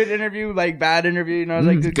good interview, like bad interview. You know,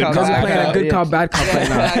 like good cop, Because we're bad playing a cop. good cop, bad cop right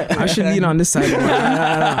now. I should lean on this side.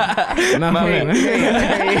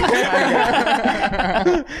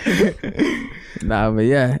 Nah, but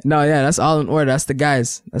yeah, that's all in order. That's the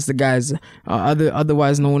guys.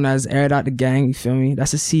 Otherwise known as Aired Out the Gang. You feel me?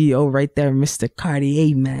 That's the CEO right there, Mr.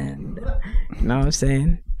 Cartier, man. You know what I'm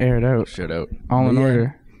saying? Air it out. Shut out. All in Yeah.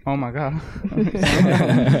 order. Oh my god.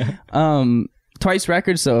 Twice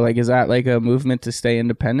Records though, like, is that like a movement to stay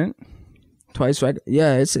independent? Twice, right?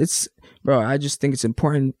 Yeah, it's bro. I just think it's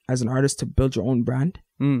important as an artist to build your own brand.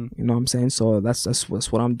 You know what I'm saying? So that's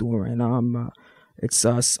what I'm doing right now. I'm it's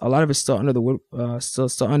a lot of it's still under the wood, still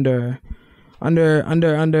under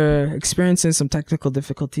experiencing some technical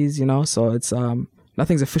difficulties. You know, so it's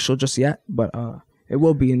nothing's official just yet, but it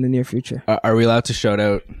will be in the near future. Are we allowed to shout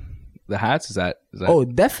out the hats? Is that? Oh,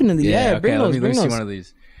 definitely. Yeah, Okay. bring Let those. me Bring see those. one of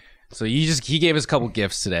these. So he gave us a couple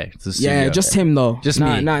gifts today. To the Yeah, studio. just him though. Just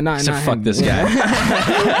nah, me. Nah, So not fuck him. this guy.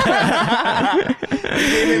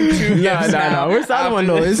 No. Where's the other one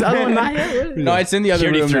though? Is the other one not here? No, it's in the other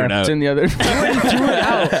He already room. threw There. it out. It's in the other.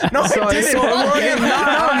 No, so it's so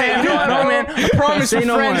No, man. I promise Say we're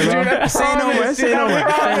no friends, more, dude. bro. I Say no more, promise, say dude. no more. I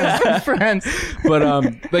promise we're friends.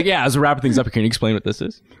 But like yeah, as we're wrapping things up, can you explain what this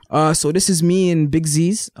is? So this is me and Big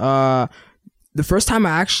Z's. The first time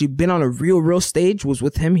I actually been on a real stage was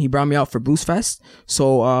with him. He brought me out for Blues Fest.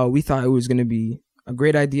 So we thought it was gonna be a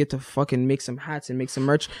great idea to fucking make some hats and make some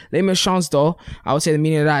merch. Les Méchants though, I would say the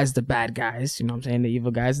meaning of that is the bad guys. You know what I'm saying? The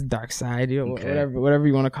evil guys, the dark side, you know, whatever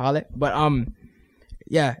you want to call it. But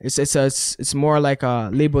yeah, it's more like a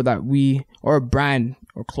label that or a brand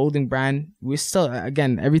or clothing brand. We still,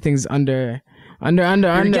 again, everything's under getting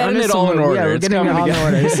it all in order. Yeah, we're It's getting it coming all in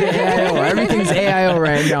together. order. It's AIO. Everything's AIO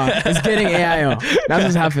right now. It's getting AIO. That's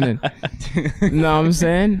what's happening. Know what I'm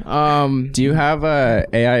saying? Do you have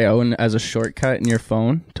AIO as a shortcut in your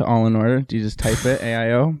phone to All in Order? Do you just type it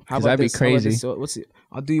AIO? How Because about that'd be this? How about crazy. this? So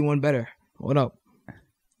I'll do you one better. What up? Oh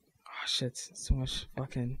shit! It's too much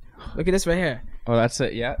fucking. Look at this right here. Oh, that's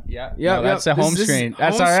it. Yeah. Yeah, that's the home This is screen.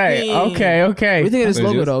 That's home all right. screen. Okay. What do you think of this Wait,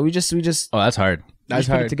 logo this- though? We just Oh, that's hard. That's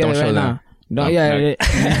put it hard. together Don't show right them. now. No, Oh, yeah, no.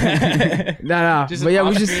 yeah. Nah. But yeah,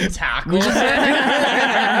 we just tackle.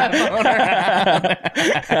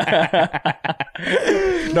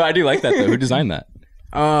 No, I do like that though. Who designed that?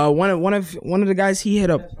 one of the guys he hit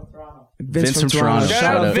up. Vince from Toronto.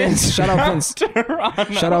 Shout out Vince. Shout out Vince.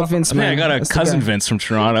 Shout out Vince, man. Man, I got a That's the cousin guy. Vince from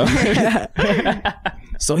Toronto.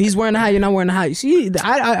 So he's wearing a hat. You're not wearing a hat. You see,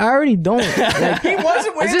 I already don't. Like, He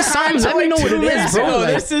wasn't wearing this signs? Let me know what it is, bro.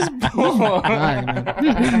 Like, This is bull. alright,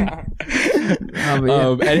 man.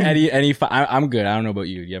 But yeah. Any I'm good. I don't know about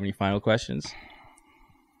you. Do you have any final questions?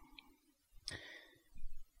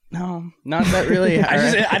 No, not that really.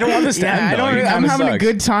 I don't want this to end, I though. don't. It I'm kinda having a sucks.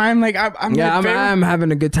 good time. Like I'm. Yeah, my favorite- I'm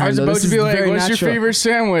having a good time. I was though. about This to is be like, very "What's natural. your favorite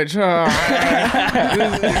sandwich?"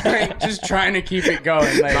 Like, just trying to keep it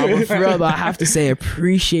going. Like, No, but for real though, I have to say,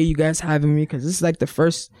 appreciate you guys having me because this is like the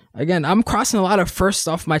first. Again, I'm crossing a lot of firsts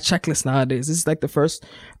off my checklist nowadays. This is like the first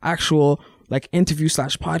actual like interview /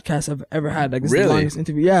 podcast I've ever had. Like this is Really? the longest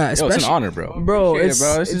interview. Yeah, Yo, especially it's an honor, bro. bro. Shit,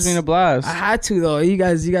 bro, this has been a blast. I had to though. You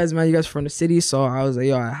guys, man, you guys from the city, so I was like,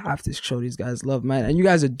 yo, I have to show these guys love, man. And you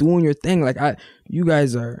guys are doing your thing. Like you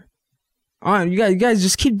guys are on. You guys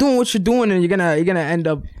just keep doing what you're doing, and you're gonna end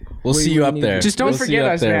up. We'll where see you up need there. to be. Just don't We'll see forget you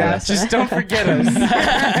up us, there, man. bro. Just don't forget us.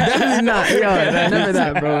 Definitely not. Yo, never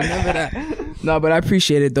that, bro. Never that. No, but I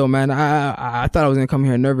appreciate it though, man. I thought I was gonna come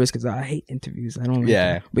here nervous because I hate interviews. I don't. Like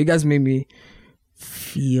Yeah. them. But you guys made me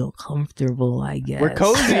feel comfortable, I guess. We're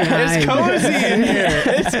cozy. It's cozy in here.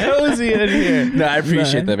 It's cozy in here. No, I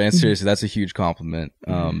appreciate that, man. Seriously, that's a huge compliment.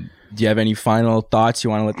 Do you have any final thoughts you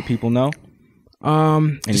want to let the people know?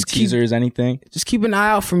 Any teasers, anything? Just keep an eye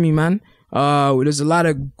out for me, man. There's a lot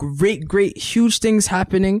of great, huge things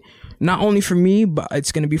happening. Not only for me, but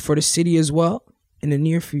it's gonna be for the city as well in the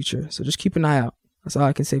near future. So just keep an eye out. That's all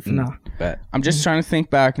I can say for now. Bet. I'm just trying to think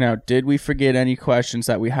back now. Did we forget any questions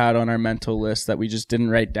that we had on our mental list that we just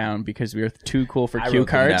didn't write down because we were too cool for cue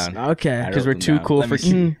cards? Okay. Because we're too cool for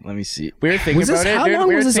cue. Let me see. We were thinking Was this about it. how dude. long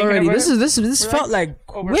We were was this thinking already? about This it. felt like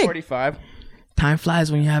Over quick. 45. Time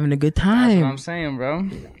flies when you're having a good That's what I'm time. saying, bro.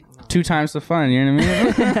 2 times the fun. You know what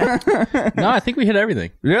I mean? No, I think we hit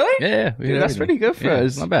everything. Really? Yeah. We hit Dude, that's everything. pretty good for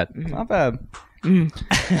us. Not bad. Not bad.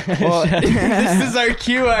 Well, this is our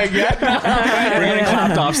cue, I guess. We're getting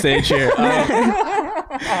clapped off stage here.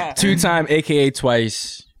 TwoTiime, aka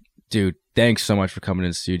Twice. Dude, thanks so much for coming to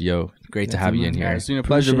the studio. Great to have you in here. It's been a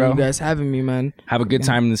pleasure, Appreciate bro. you guys having me, man. Have a good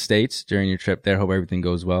time in the States during your trip there. Hope everything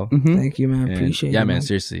goes well. Thank you, man. And Appreciate yeah, it, man.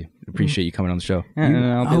 Seriously. Appreciate you coming on the show. Yeah, and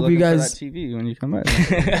I'll be I hope looking you guys- for that TV when you come back.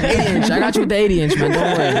 80-inch. I got you with the 80-inch, man.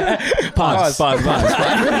 Don't worry. Pause.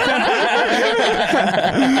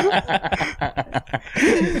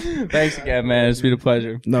 Thanks again, man. It's been a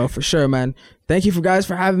pleasure. No, for sure, man. Thank you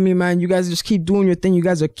for having me, man. You guys just keep doing your thing. You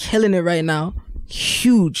guys are killing it right now.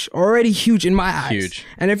 Huge. Already huge in my eyes. Huge.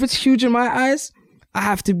 And if it's huge in my eyes, I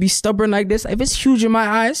have to be stubborn like this. If it's huge in my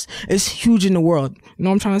eyes, it's huge in the world. You know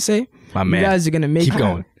what I'm trying to say? My man. You guys are going to make Keep it.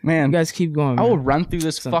 going. Man, You guys keep going, I will man. run through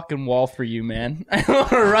this fucking wall for you, man. I will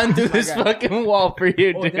run through this fucking wall for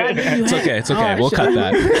you, dude. It's okay. It's okay. We'll cut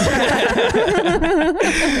that.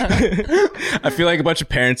 I feel like a bunch of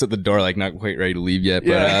parents at the door, like not quite ready to leave yet.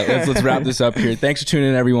 But let's wrap this up here. Thanks for tuning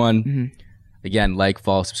in, everyone. Again, like,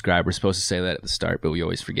 follow, subscribe. We're supposed to say that at the start, but we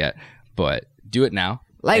always forget. But do it now.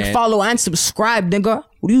 Like, And- follow, and subscribe, nigga.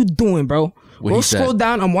 What are you doing, bro? What Go he scroll said.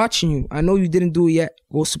 down. I'm watching you. I know you didn't do it yet.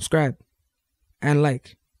 Go subscribe. And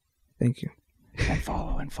like. Thank you. And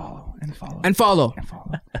follow, and follow, and follow, And follow. and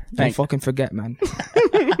follow. Don't fucking forget, man.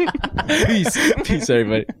 Peace,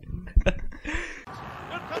 everybody.